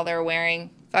while they're wearing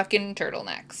fucking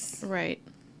turtlenecks. Right.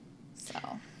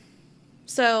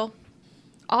 So,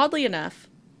 oddly enough,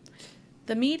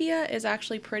 the media is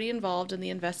actually pretty involved in the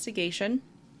investigation.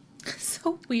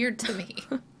 So weird to me.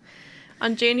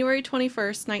 On January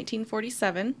 21st,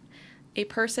 1947, a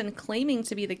person claiming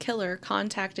to be the killer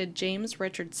contacted James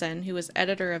Richardson, who was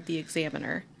editor of the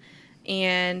Examiner.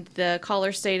 And the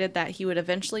caller stated that he would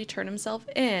eventually turn himself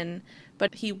in,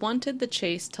 but he wanted the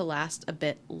chase to last a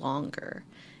bit longer.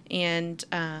 And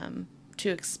to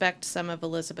expect some of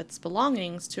Elizabeth's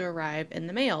belongings to arrive in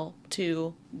the mail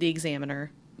to the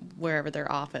Examiner, wherever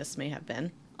their office may have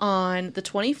been. On the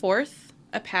 24th,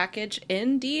 a package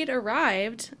indeed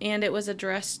arrived, and it was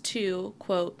addressed to,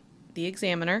 quote, the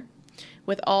Examiner,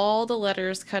 with all the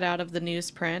letters cut out of the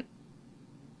newsprint.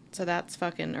 So that's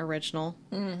fucking original.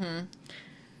 Mm-hmm.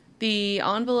 The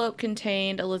envelope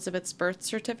contained Elizabeth's birth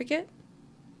certificate,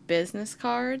 business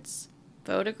cards,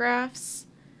 photographs,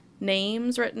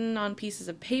 names written on pieces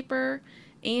of paper,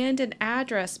 and an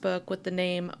address book with the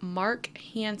name Mark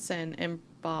Hansen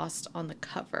embossed on the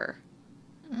cover.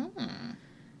 Mm.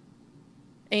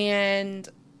 And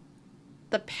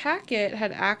the packet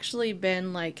had actually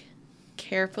been, like,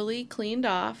 carefully cleaned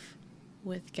off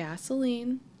with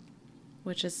gasoline,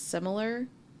 which is similar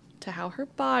to how her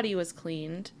body was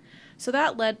cleaned. So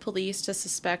that led police to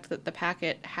suspect that the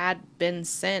packet had been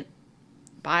sent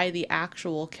by the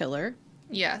actual killer.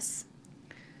 Yes.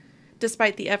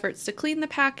 Despite the efforts to clean the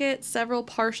packet, several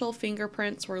partial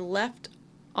fingerprints were left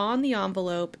on the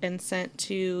envelope and sent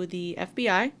to the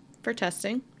FBI for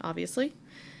testing, obviously.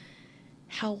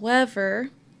 However,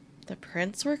 the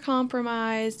prints were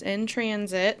compromised in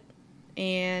transit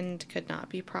and could not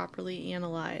be properly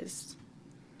analyzed.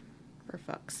 For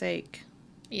fuck's sake.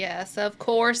 Yes, of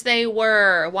course they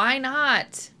were. Why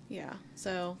not? Yeah,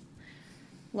 so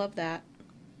love that.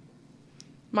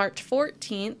 March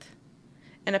 14th,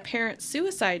 an apparent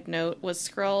suicide note was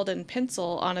scrawled in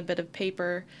pencil on a bit of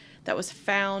paper that was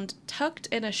found tucked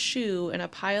in a shoe in a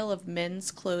pile of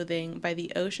men's clothing by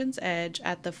the ocean's edge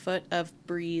at the foot of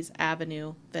Breeze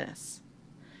Avenue, Venice.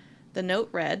 The note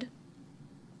read,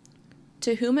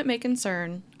 "To whom it may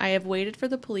concern, I have waited for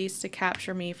the police to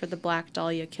capture me for the Black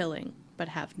Dahlia killing, but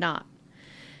have not.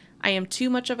 I am too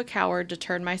much of a coward to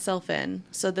turn myself in,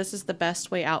 so this is the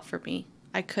best way out for me.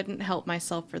 I couldn't help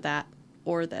myself for that,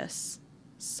 or this.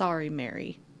 Sorry,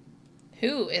 Mary."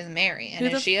 Who is Mary?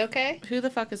 And is she okay? Who the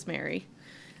fuck is Mary?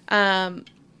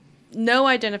 No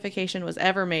identification was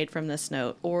ever made from this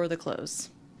note or the clothes.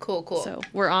 Cool. So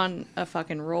we're on a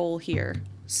fucking roll here.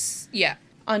 Yeah.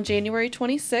 On January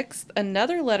 26th,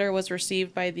 another letter was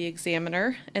received by the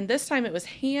Examiner, and this time it was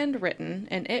handwritten,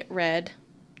 and it read,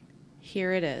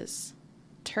 "Here it is.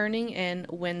 Turning in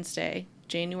Wednesday,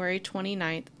 January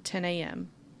 29th, 10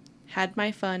 a.m. Had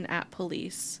my fun at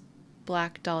police.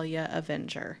 Black Dahlia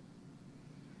Avenger."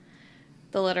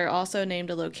 The letter also named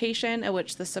a location at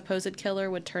which the supposed killer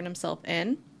would turn himself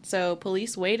in. So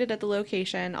police waited at the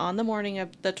location on the morning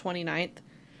of the 29th,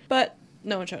 but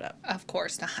no one showed up. Of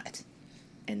course not.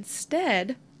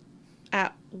 Instead,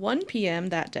 at 1 p.m.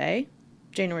 that day,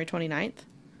 January 29th,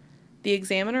 the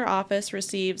Examiner office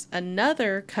receives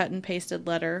another cut and pasted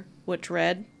letter which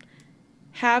read,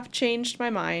 "Have changed my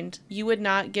mind. You would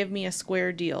not give me a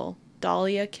square deal.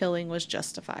 Dahlia killing was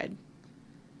justified."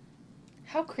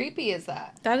 How creepy is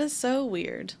that? That is so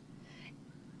weird.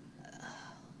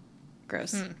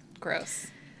 Gross. Gross.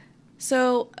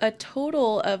 So, a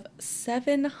total of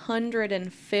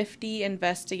 750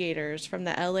 investigators from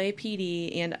the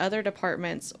LAPD and other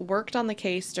departments worked on the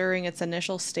case during its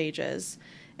initial stages,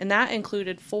 and that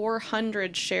included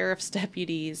 400 sheriff's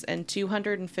deputies and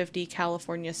 250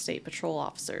 California State Patrol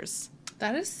officers.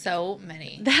 That is so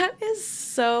many. That is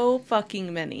so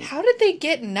fucking many. How did they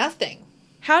get nothing?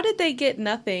 How did they get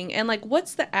nothing? And, like,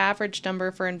 what's the average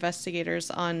number for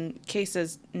investigators on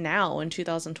cases now in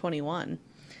 2021?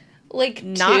 Like,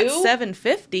 Not 2?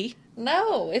 750.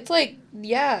 No, it's like,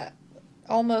 yeah,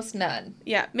 almost none.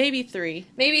 Yeah, maybe 3.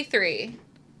 Maybe 3.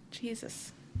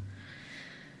 Jesus.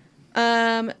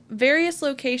 Various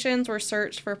locations were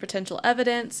searched for potential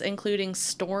evidence, including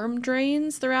storm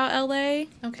drains throughout LA.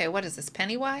 Okay, what is this,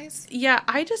 Pennywise? Yeah,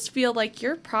 I just feel like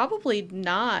you're probably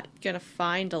not going to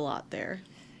find a lot there.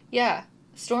 Yeah,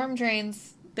 storm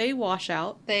drains. They wash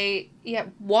out.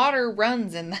 Water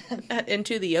runs in them.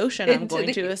 Into the ocean, I'm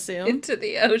going to assume. Into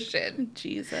the ocean.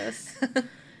 Jesus.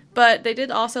 But they did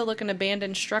also look in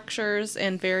abandoned structures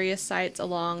and various sites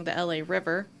along the LA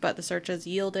River, but the searches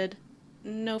yielded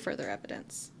no further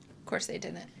evidence. Of course they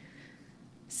didn't.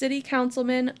 City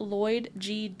Councilman Lloyd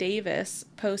G. Davis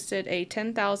posted a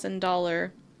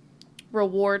 $10,000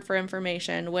 reward for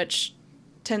information, which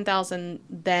 $10,000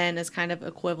 then is kind of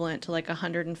equivalent to like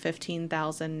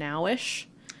 $115,000 now-ish.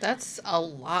 That's a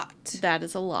lot. That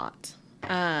is a lot.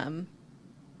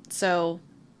 So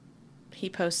he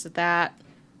posted that,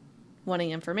 wanting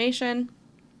information.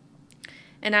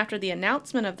 And after the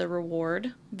announcement of the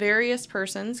reward, various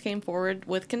persons came forward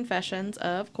with confessions,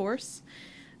 of course,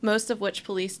 most of which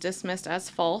police dismissed as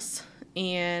false,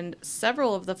 and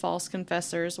several of the false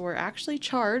confessors were actually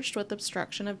charged with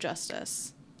obstruction of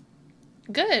justice.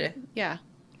 Good. Yeah,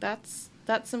 that's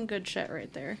some good shit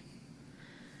right there.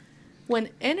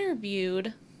 When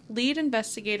interviewed, lead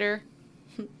investigator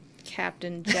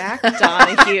Captain Jack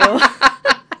Donahue.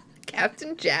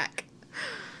 Captain Jack.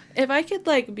 If I could,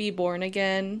 like, be born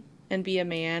again and be a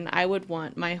man, I would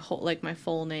want my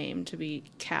full name to be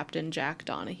Captain Jack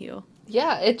Donahue.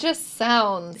 Yeah, it just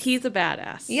sounds... He's a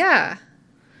badass. Yeah.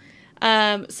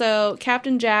 So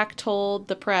Captain Jack told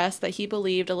the press that he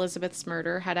believed Elizabeth's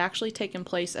murder had actually taken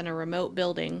place in a remote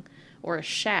building or a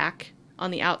shack on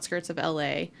the outskirts of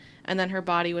LA, and then her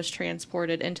body was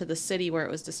transported into the city where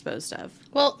it was disposed of.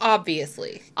 Well,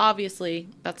 obviously. Obviously,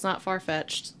 that's not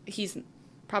far-fetched. He's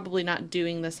probably not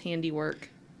doing this handiwork.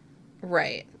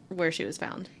 Right. Where she was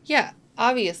found. Yeah.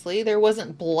 Obviously, there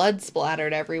wasn't blood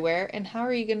splattered everywhere, and how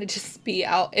are you going to just be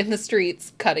out in the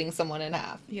streets cutting someone in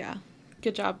half? Yeah.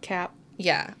 Good job, Cap.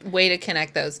 Yeah. Way to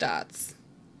connect those dots.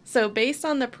 So, based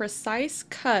on the precise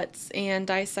cuts and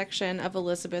dissection of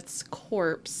Elizabeth's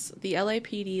corpse, the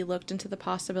LAPD looked into the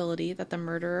possibility that the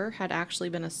murderer had actually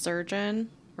been a surgeon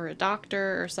or a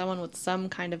doctor or someone with some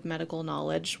kind of medical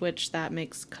knowledge, which that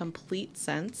makes complete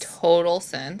sense. Total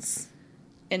sense.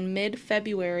 In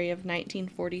mid-February of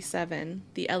 1947,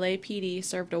 the LAPD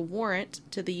served a warrant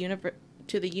to the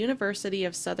University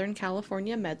of Southern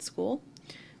California Med School,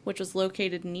 which was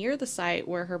located near the site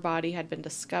where her body had been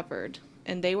discovered,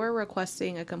 and they were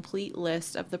requesting a complete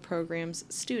list of the program's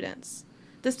students.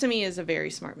 This, to me, is a very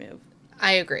smart move.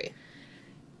 I agree.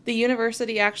 The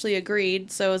university actually agreed,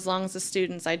 so as long as the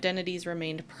students' identities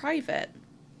remained private.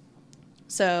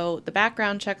 So the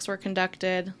background checks were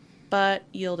conducted, but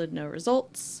yielded no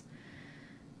results.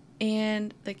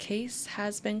 And the case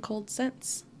has been cold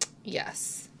since.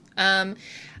 Yes.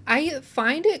 I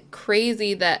find it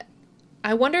crazy that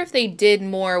I wonder if they did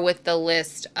more with the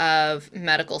list of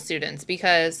medical students,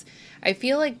 because I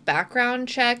feel like background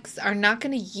checks are not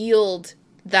going to yield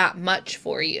that much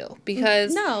for you,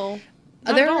 because no,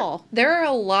 not at all. There are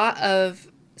a lot of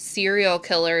serial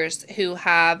killers who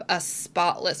have a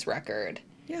spotless record.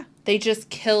 Yeah. They just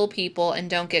kill people and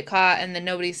don't get caught, and then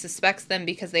nobody suspects them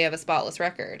because they have a spotless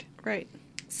record. Right.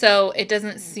 So it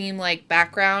doesn't seem like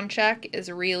background check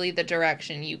is really the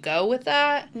direction you go with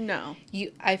that. No.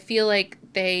 I feel like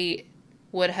they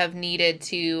would have needed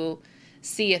to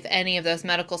see if any of those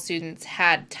medical students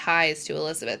had ties to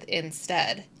Elizabeth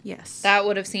instead. Yes. That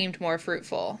would have seemed more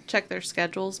fruitful. Check their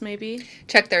schedules, maybe.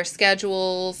 Check their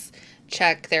schedules.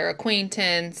 Check their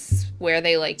acquaintance, where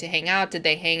they like to hang out. Did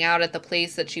they hang out at the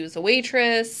place that she was a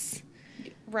waitress?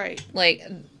 Right. Like,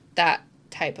 that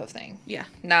type of thing. Yeah.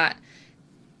 Not,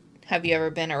 have you ever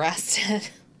been arrested?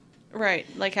 Right.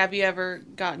 Like, have you ever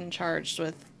gotten charged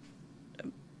with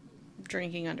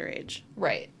drinking underage?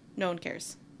 Right. No one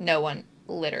cares. No one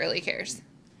literally cares.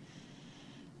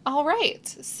 All right.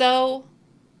 So,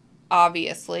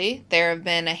 obviously, there have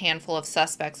been a handful of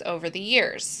suspects over the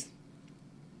years.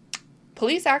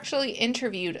 Police actually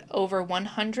interviewed over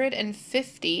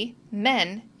 150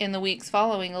 men in the weeks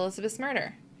following Elizabeth's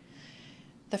murder.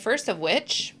 The first of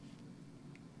which,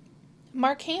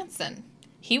 Mark Hansen.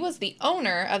 He was the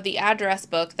owner of the address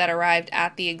book that arrived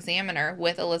at the Examiner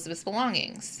with Elizabeth's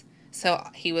belongings. So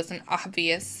he was an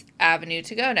obvious avenue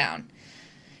to go down.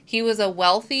 He was a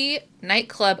wealthy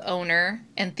nightclub owner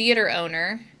and theater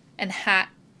owner and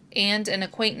an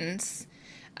acquaintance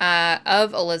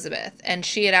of Elizabeth, and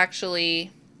she had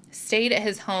actually stayed at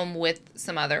his home with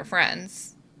some other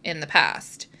friends in the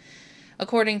past.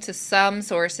 According to some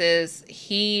sources,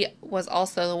 he was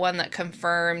also the one that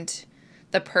confirmed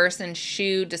the person's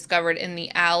shoe discovered in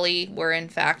the alley were in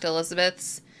fact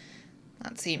Elizabeth's.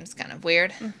 That seems kind of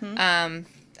weird.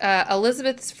 Mm-hmm.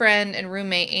 Elizabeth's friend and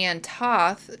roommate Ann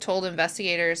Toth told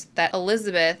investigators that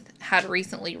Elizabeth had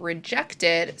recently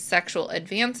rejected sexual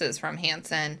advances from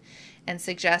Hansen and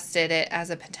suggested it as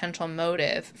a potential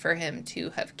motive for him to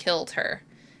have killed her.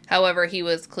 However, he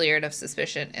was cleared of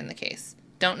suspicion in the case.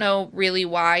 Don't know really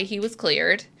why he was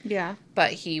cleared. Yeah.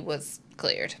 But he was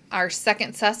cleared. Our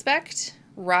second suspect,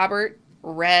 Robert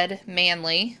Red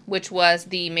Manley, which was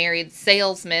the married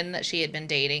salesman that she had been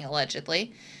dating,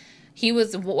 allegedly. He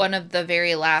was one of the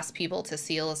very last people to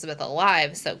see Elizabeth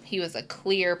alive, so he was a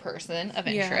clear person of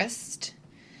interest.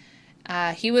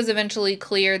 He was eventually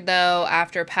cleared, though,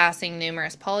 after passing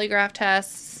numerous polygraph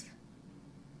tests.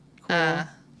 Cool.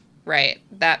 Right.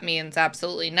 That means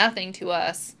absolutely nothing to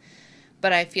us.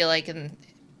 But I feel like in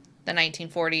the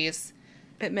 1940s...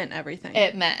 It meant everything.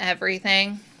 It meant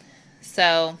everything.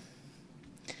 So,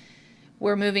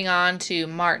 we're moving on to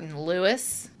Martin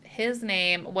Lewis. His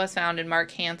name was found in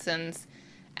Mark Hansen's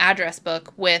address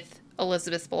book with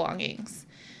Elizabeth's belongings.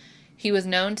 He was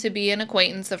known to be an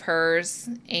acquaintance of hers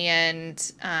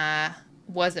and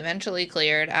was eventually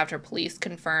cleared after police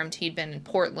confirmed he'd been in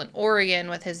Portland, Oregon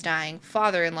with his dying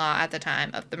father-in-law at the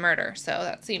time of the murder. So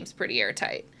that seems pretty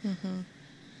airtight. Mm-hmm.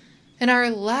 And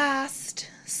our last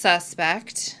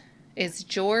suspect is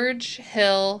George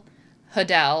Hill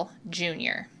Hodel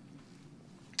Jr.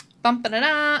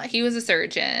 Bum-ba-da-da, he was a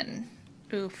surgeon.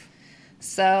 Oof.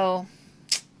 So,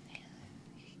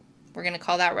 we're going to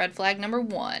call that red flag number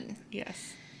 1.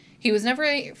 Yes. He was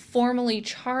never formally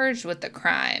charged with the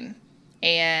crime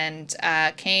and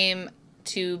came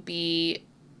to be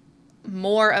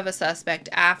more of a suspect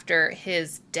after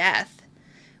his death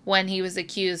when he was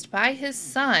accused by his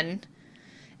son,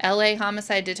 L.A.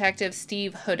 homicide detective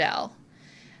Steve Hodel,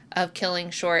 of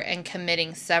killing Short and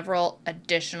committing several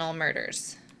additional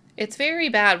murders. It's very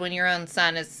bad when your own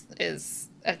son is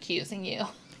accusing you.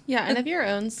 Yeah, and if your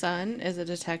own son is a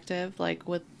detective, like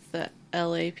with the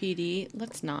LAPD,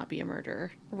 let's not be a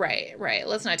murderer. Right.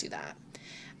 Let's not do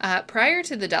that. Prior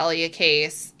to the Dahlia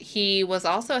case, he was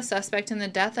also a suspect in the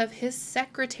death of his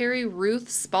secretary, Ruth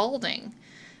Spalding,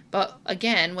 but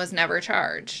again was never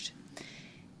charged.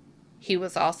 He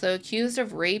was also accused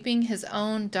of raping his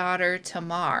own daughter,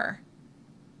 Tamar,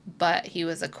 but he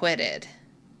was acquitted.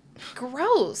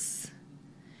 Gross.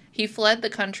 He fled the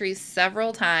country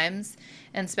several times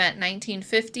and spent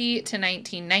 1950 to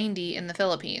 1990 in the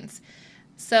Philippines.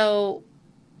 So,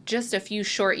 just a few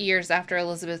short years after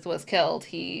Elizabeth was killed,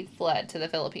 he fled to the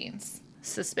Philippines.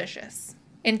 Suspicious.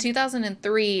 In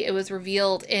 2003, it was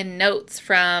revealed in notes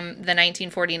from the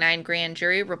 1949 grand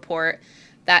jury report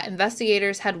that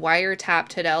investigators had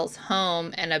wiretapped Hodel's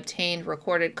home and obtained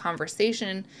recorded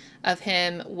conversation of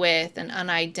him with an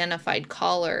unidentified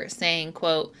caller saying,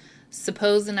 quote,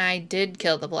 "Supposin' I did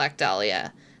kill the Black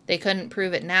Dahlia. They couldn't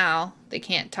prove it now. They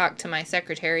can't talk to my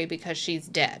secretary because she's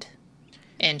dead."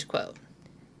 End quote.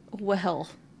 Well,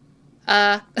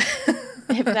 if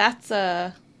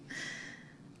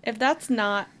that's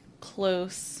not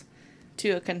close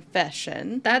to a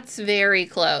confession, that's very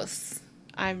close.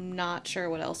 I'm not sure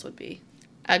what else would be.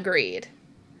 Agreed.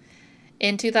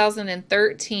 In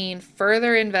 2013,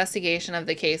 further investigation of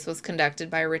the case was conducted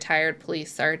by retired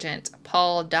police sergeant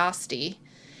Paul Dostie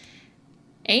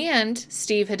and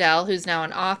Steve Hodel, who's now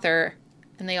an author,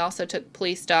 and they also took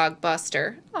police dog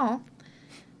Buster. Oh.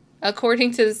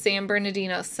 According to the San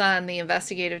Bernardino Sun, the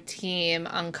investigative team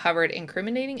uncovered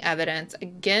incriminating evidence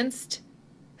against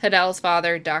Hodel's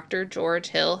father, Dr. George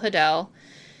Hill Hodel,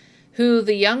 who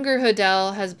the younger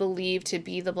Hodel has believed to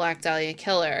be the Black Dahlia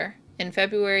killer. In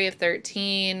February of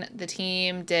 2013, the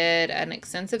team did an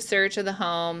extensive search of the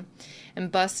home,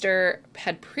 and Buster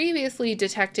had previously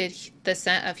detected the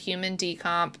scent of human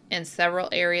decomp in several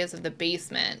areas of the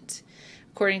basement.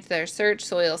 According to their search,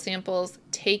 soil samples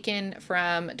taken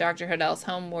from Dr. Hodel's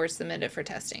home were submitted for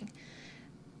testing.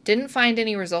 Didn't find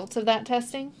any results of that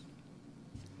testing.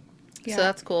 Yeah. So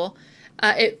that's cool.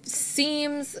 It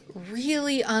seems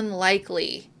really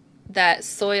unlikely that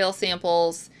soil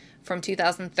samples from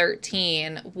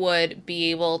 2013 would be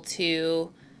able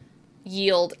to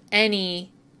yield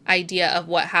any idea of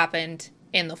what happened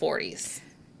in the 40s.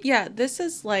 Yeah, this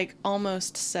is like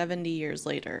almost 70 years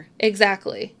later.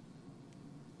 Exactly.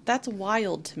 That's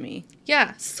wild to me.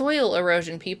 Yeah, soil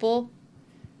erosion, people.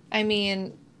 I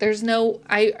mean, there's no...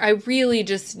 I really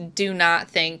just do not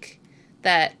think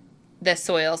that the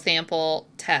soil sample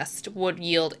test would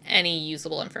yield any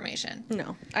usable information.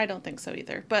 No, I don't think so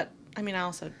either. But, I mean, I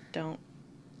also don't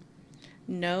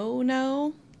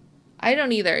know. I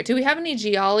don't either. Do we have any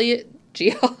geologists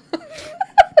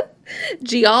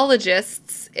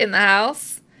in the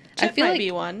house? Chip might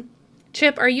be one.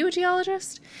 Chip, are you a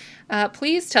geologist?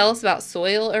 Please tell us about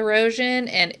soil erosion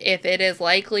and if it is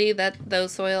likely that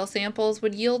those soil samples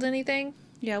would yield anything.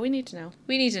 Yeah, we need to know.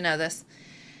 We need to know this.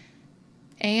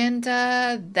 And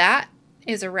that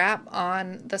is a wrap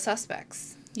on the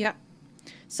suspects. Yep.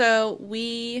 So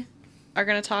we are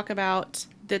going to talk about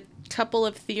the couple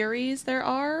of theories there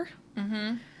are.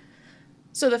 Mm-hmm.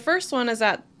 So the first one is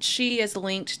that she is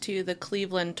linked to the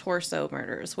Cleveland torso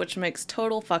murders, which makes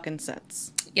total fucking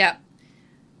sense. Yep.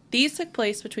 These took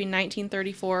place between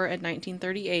 1934 and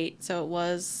 1938, so it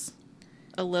was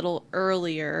a little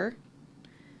earlier.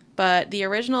 But the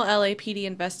original LAPD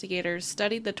investigators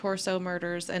studied the torso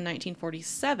murders in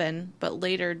 1947, but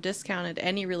later discounted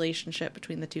any relationship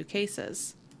between the two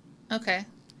cases. Okay.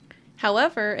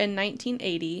 However, in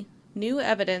 1980, new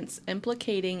evidence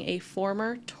implicating a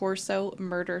former torso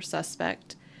murder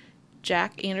suspect,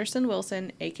 Jack Anderson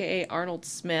Wilson, a.k.a. Arnold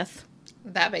Smith.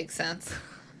 That makes sense.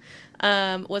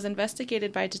 Was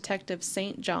investigated by Detective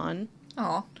St. John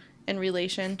in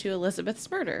relation to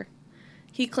Elizabeth's murder.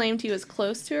 He claimed he was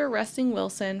close to arresting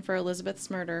Wilson for Elizabeth's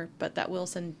murder, but that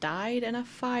Wilson died in a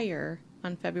fire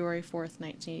on February 4th,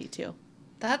 1982.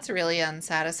 That's really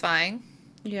unsatisfying.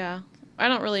 Yeah. I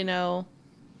don't really know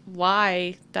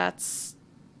why that's...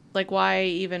 Like, why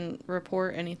even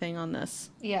report anything on this?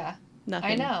 Yeah.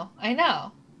 Nothing. I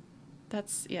know.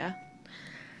 That's, yeah.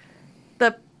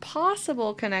 The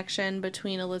possible connection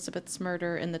between Elizabeth's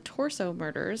murder and the Torso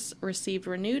murders received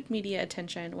renewed media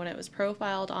attention when it was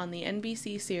profiled on the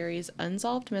NBC series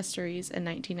Unsolved Mysteries in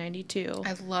 1992.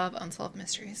 I love Unsolved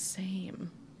Mysteries.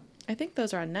 Same. I think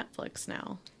those are on Netflix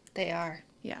now. They are.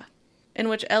 Yeah. In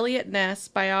which Elliot Ness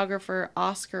biographer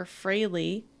Oscar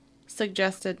Fraley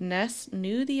suggested Ness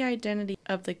knew the identity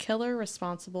of the killer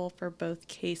responsible for both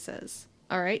cases.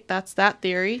 All right, that's that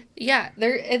theory. Yeah,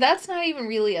 that's not even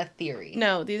really a theory.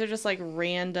 No, these are just like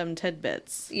random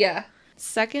tidbits. Yeah.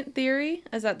 Second theory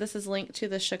is that this is linked to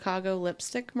the Chicago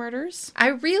lipstick murders. I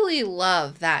really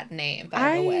love that name,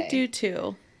 by the way. I do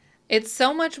too. It's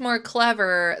so much more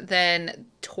clever than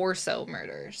Torso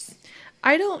murders.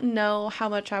 I don't know how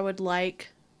much I would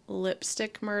like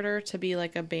lipstick murder to be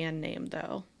like a band name,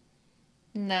 though.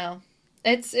 No.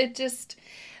 It just...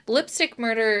 Lipstick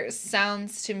Murder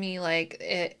sounds to me like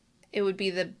it would be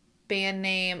the band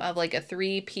name of like a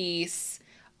 3-piece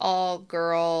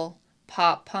all-girl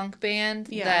pop punk band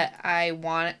that I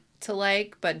want to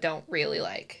like but don't really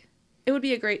like. It would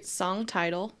be a great song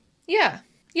title. Yeah.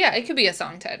 Yeah, it could be a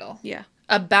song title. Yeah.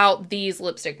 About these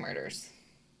lipstick murders.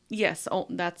 Yes,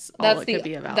 that's all it could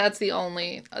be about. That's the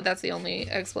only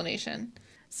explanation.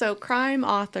 So crime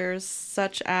authors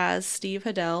such as Steve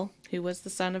Hodel, who was the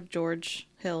son of George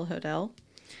Hill Hodel,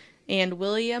 and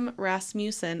William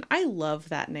Rasmussen. I love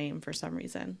that name for some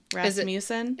reason.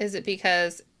 Rasmussen. Is it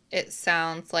because it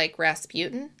sounds like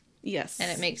Rasputin? Yes.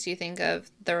 And it makes you think of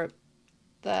the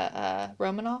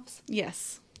Romanovs?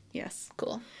 Yes.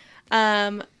 Cool.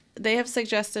 They have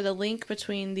suggested a link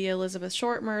between the Elizabeth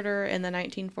Short murder and the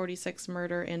 1946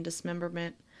 murder and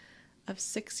dismemberment of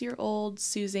 6-year-old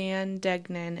Suzanne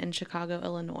Degnan in Chicago,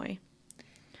 Illinois.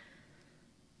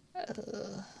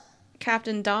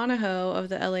 Captain Donahoe of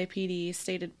the LAPD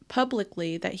stated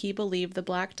publicly that he believed the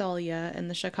Black Dahlia and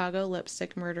the Chicago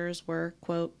lipstick murders were,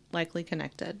 quote, likely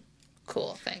connected.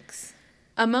 Cool, thanks.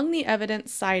 Among the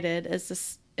evidence cited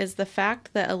is the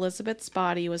fact that Elizabeth's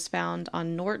body was found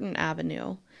on Norton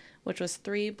Avenue, which was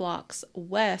 3 blocks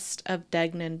west of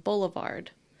Degnan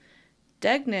Boulevard.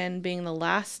 Degnan being the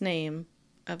last name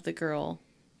of the girl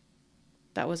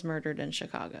that was murdered in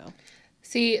Chicago.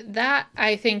 See, that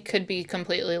I think could be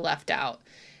completely left out.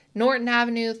 Norton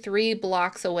Avenue, 3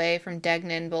 blocks away from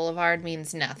Degnan Boulevard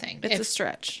means nothing. It's a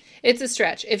stretch. It's a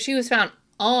stretch. If she was found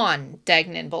on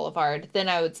Degnan Boulevard, then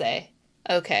I would say,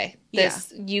 okay,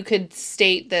 you could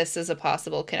state this as a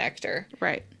possible connector.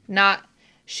 Right. Not,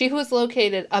 she was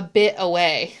located a bit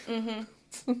away.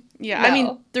 Mm-hmm. Yeah, No. I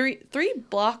mean, three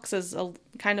blocks is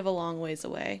kind of a long ways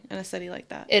away in a city like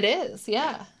that. It is,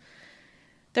 yeah.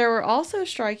 There were also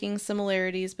striking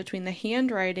similarities between the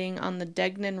handwriting on the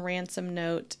Degnan ransom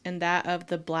note and that of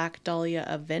the Black Dahlia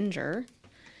Avenger.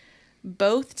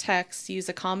 Both texts use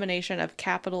a combination of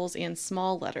capitals and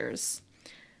small letters.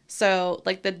 So,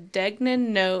 like, the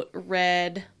Degnan note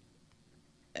read,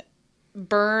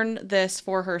 "Burn this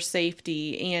for her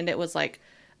safety," and it was like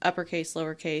uppercase,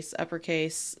 lowercase,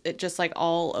 uppercase, it just like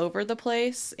all over the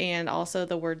place, and also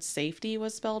the word safety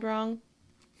was spelled wrong.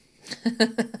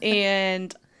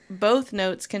 And both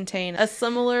notes contain a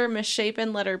similar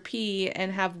misshapen letter P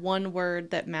and have one word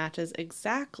that matches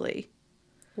exactly.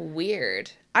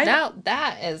 Weird.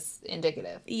 That is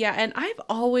indicative. Yeah, and I've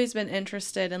always been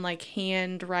interested in like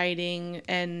handwriting,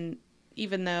 and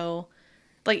even though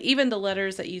like even the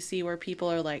letters that you see where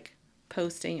people are like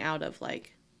posting out of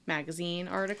like magazine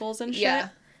articles and shit. Yeah.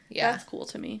 That's cool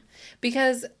to me.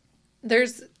 Because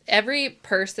every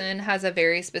person has a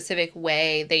very specific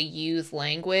way they use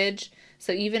language.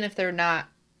 So even if they're not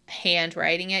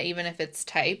handwriting it, even if it's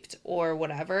typed or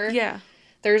whatever, Yeah.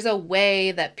 there's a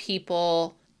way that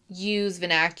people use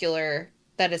vernacular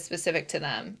that is specific to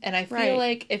them. And I feel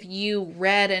like if you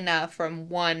read enough from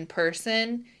one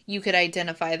person, you could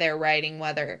identify their writing,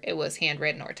 whether it was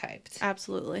handwritten or typed.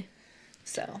 Absolutely.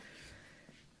 So,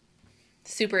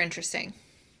 super interesting.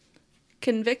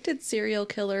 Convicted serial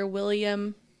killer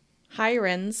William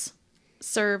Hirons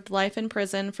served life in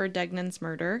prison for Degnan's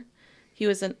murder. He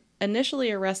was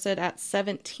initially arrested at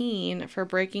 17 for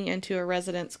breaking into a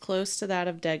residence close to that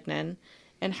of Degnan,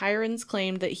 and Hirons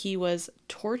claimed that he was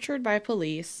tortured by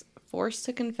police, forced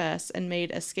to confess, and made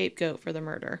a scapegoat for the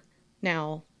murder.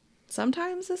 Now,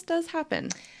 sometimes this does happen.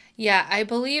 Yeah, I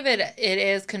believe it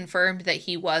is confirmed that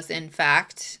he was, in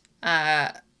fact,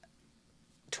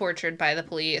 tortured by the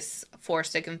police,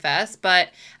 forced to confess, but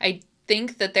I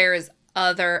think that there is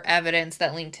other evidence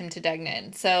that linked him to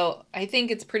Degnan. So I think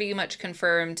it's pretty much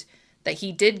confirmed that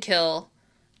he did kill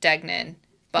Degnan,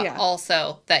 but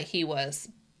also that he was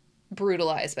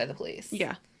brutalized by the police.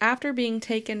 Yeah. After being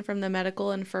taken from the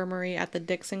medical infirmary at the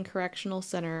Dixon Correctional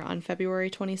Center on February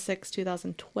 26,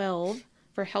 2012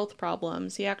 for health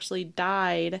problems, he actually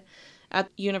died at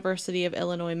University of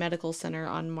Illinois Medical Center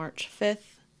on March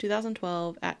 5th,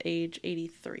 2012 at age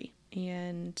 83.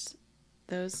 And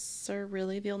those are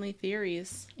really the only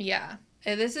theories. Yeah.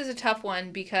 And this is a tough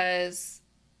one because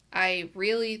I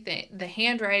really think the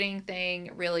handwriting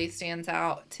thing really stands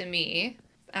out to me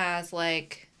as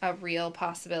like a real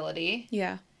possibility.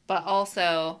 Yeah. But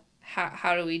also,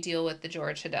 how do we deal with the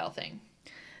George Hodel thing?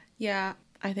 Yeah,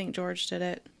 I think George did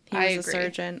it. He I was a agree.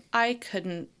 surgeon. I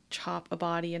couldn't chop a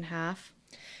body in half.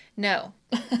 No.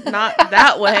 Not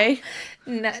that way.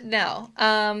 No.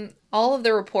 All of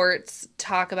the reports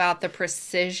talk about the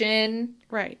precision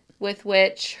Right. with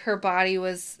which her body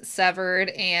was severed,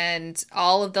 and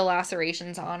all of the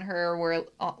lacerations on her were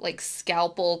like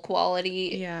scalpel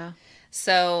quality. Yeah.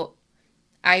 So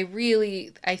I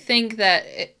think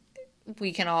that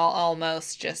we can all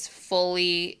almost just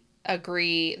fully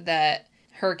agree that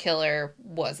her killer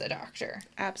was a doctor.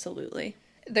 Absolutely.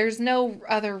 There's no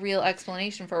other real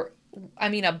explanation for, I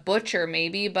mean, a butcher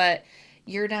maybe, but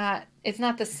it's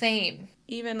not the same.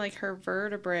 Even like her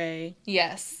vertebrae,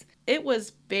 Yes. it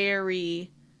was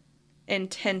very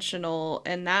intentional,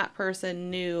 and that person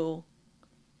knew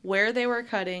where they were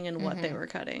cutting and what they were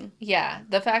cutting. Yeah.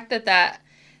 The fact that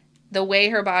the way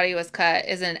her body was cut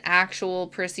is an actual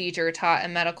procedure taught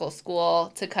in medical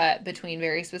school to cut between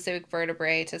very specific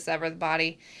vertebrae to sever the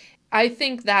body. I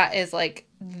think that is like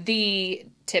the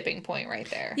tipping point right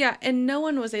there. Yeah, and no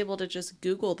one was able to just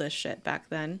Google this shit back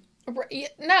then.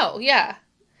 No, yeah.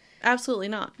 Absolutely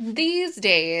not. These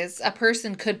days, a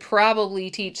person could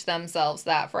probably teach themselves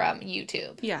that from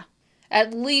YouTube. Yeah.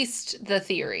 At least the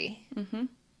theory. Mm-hmm.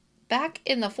 Back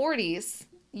in the 40s,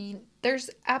 there's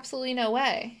absolutely no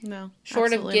way. No.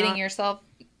 Short of getting not. yourself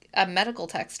a medical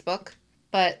textbook.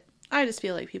 But I just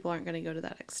feel like people aren't going to go to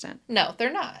that extent. no,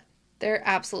 they're not. They're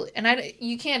absolutely... And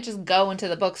you can't just go into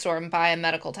the bookstore and buy a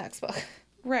medical textbook.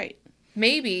 Right.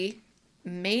 Maybe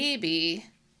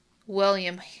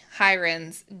William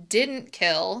Hirons didn't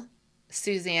kill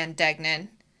Suzanne Degnan.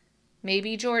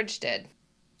 Maybe George did.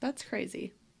 That's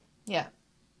crazy. Yeah.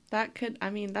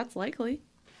 That's likely.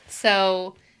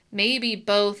 So maybe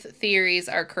both theories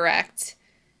are correct,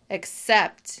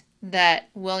 except that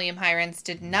William Hirons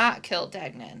did not kill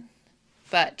Degnan.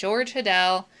 But George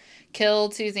Hodel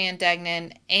killed Suzanne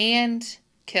Degnan and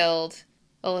killed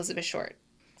Elizabeth Short.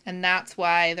 And that's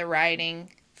why the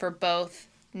writing for both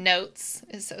notes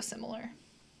is so similar.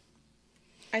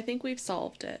 I think we've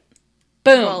solved it.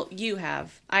 Boom. Well, you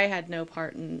have. I had no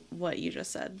part in what you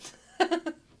just said.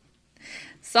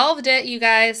 Solved it, you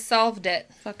guys. Solved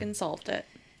it. Fucking solved it.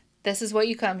 This is what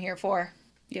you come here for.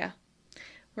 Yeah.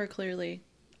 We're clearly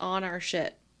on our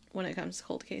shit when it comes to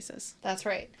cold cases. That's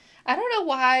right. I don't know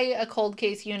why a cold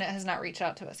case unit has not reached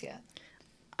out to us yet.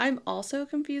 I'm also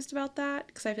confused about that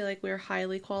because I feel like we're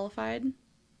highly qualified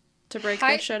to break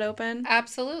this shit open.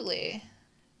 Absolutely.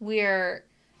 We're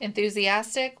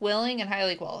enthusiastic, willing, and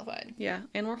highly qualified. Yeah,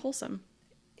 and we're wholesome.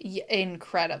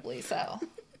 Incredibly so.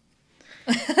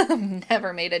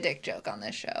 Never made a dick joke on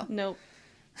this show. Nope.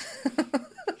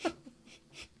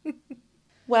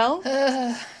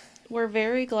 Well, we're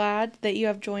very glad that you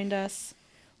have joined us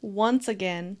once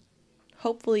again.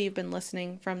 Hopefully you've been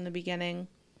listening from the beginning,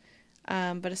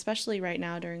 but especially right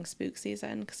now during spook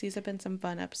season, because these have been some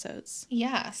fun episodes.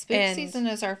 Yeah, spook season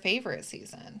is our favorite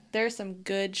season. There's some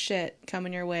good shit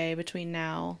coming your way between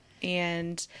now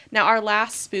and... Now, our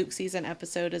last spook season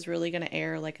episode is really going to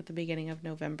air like at the beginning of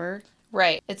November.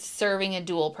 Right. It's serving a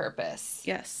dual purpose.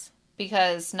 Yes.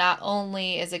 Because not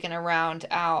only is it going to round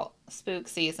out spook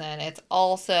season, it's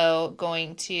also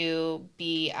going to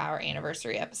be our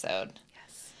anniversary episode.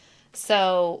 Yes.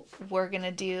 So we're going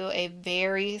to do a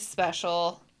very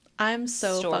special I'm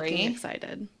so story. fucking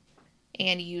excited.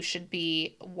 And you should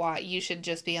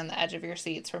just be on the edge of your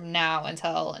seats from now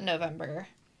until November.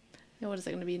 What is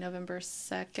it going to be? November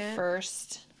 2nd?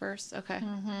 1st. Okay.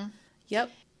 Mm-hmm.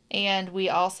 Yep. And we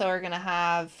also are going to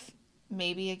have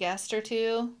maybe a guest or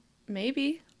two.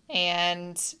 Maybe.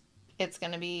 And it's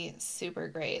going to be super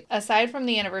great. Aside from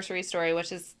the anniversary story,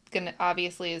 which is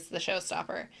obviously is the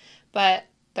showstopper. But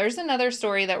there's another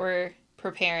story that we're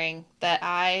preparing that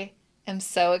I am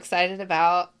so excited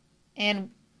about. And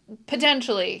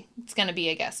potentially it's going to be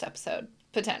a guest episode.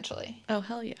 Potentially. Oh,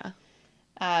 hell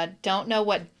yeah. Don't know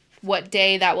what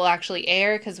day that will actually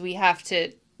air because we have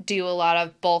to do a lot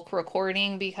of bulk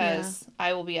recording because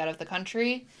I will be out of the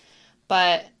country.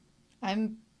 But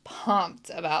I'm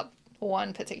pumped about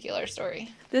one particular story.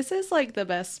 This is like the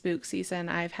best spook season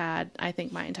I've had, I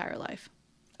think, my entire life.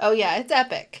 Oh, yeah, it's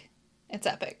epic. It's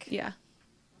epic. Yeah.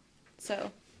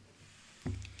 So.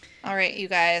 All right, you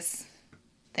guys.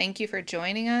 Thank you for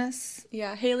joining us.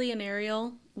 Yeah, Haley and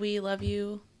Ariel, we love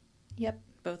you. Yep.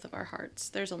 Both of our hearts.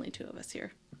 There's only 2 of us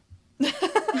here.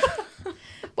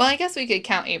 Well, I guess we could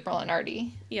count April and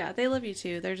Artie. Yeah, they love you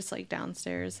too. They're just like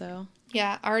downstairs, though.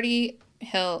 Yeah, Artie,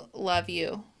 he'll love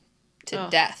you to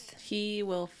death. He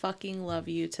will fucking love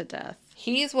you to death.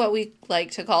 He's what we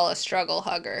like to call a struggle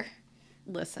hugger.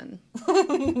 Listen.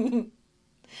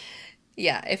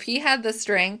 Yeah, if he had the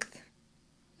strength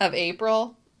of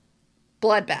April,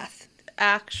 bloodbath.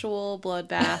 Actual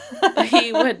bloodbath.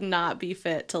 He would not be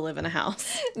fit to live in a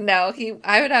house. No,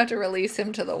 I would have to release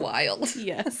him to the wild.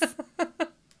 Yes.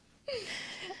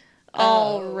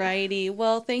 Alrighty.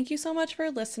 Well, thank you so much for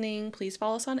listening. Please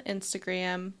follow us on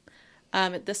Instagram.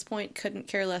 At this point, couldn't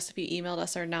care less if you emailed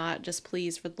us or not. Just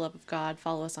please, for the love of God,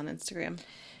 follow us on Instagram.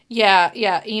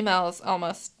 Yeah. Email is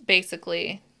almost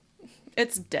basically...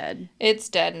 It's dead. It's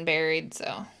dead and buried,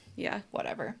 so... Yeah.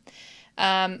 Whatever.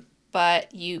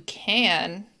 But you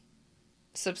can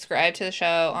subscribe to the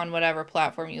show on whatever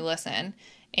platform you listen,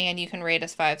 and you can rate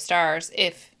us 5 stars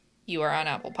if you are on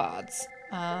Apple Pods.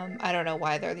 I don't know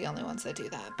why they're the only ones that do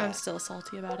that. But I'm still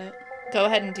salty about it. go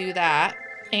ahead and do that.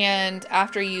 And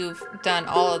after you've done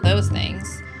all of those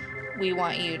things, we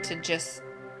want you to just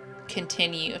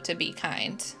continue to be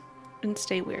kind. And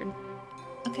stay weird.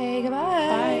 Okay,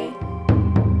 goodbye. Bye.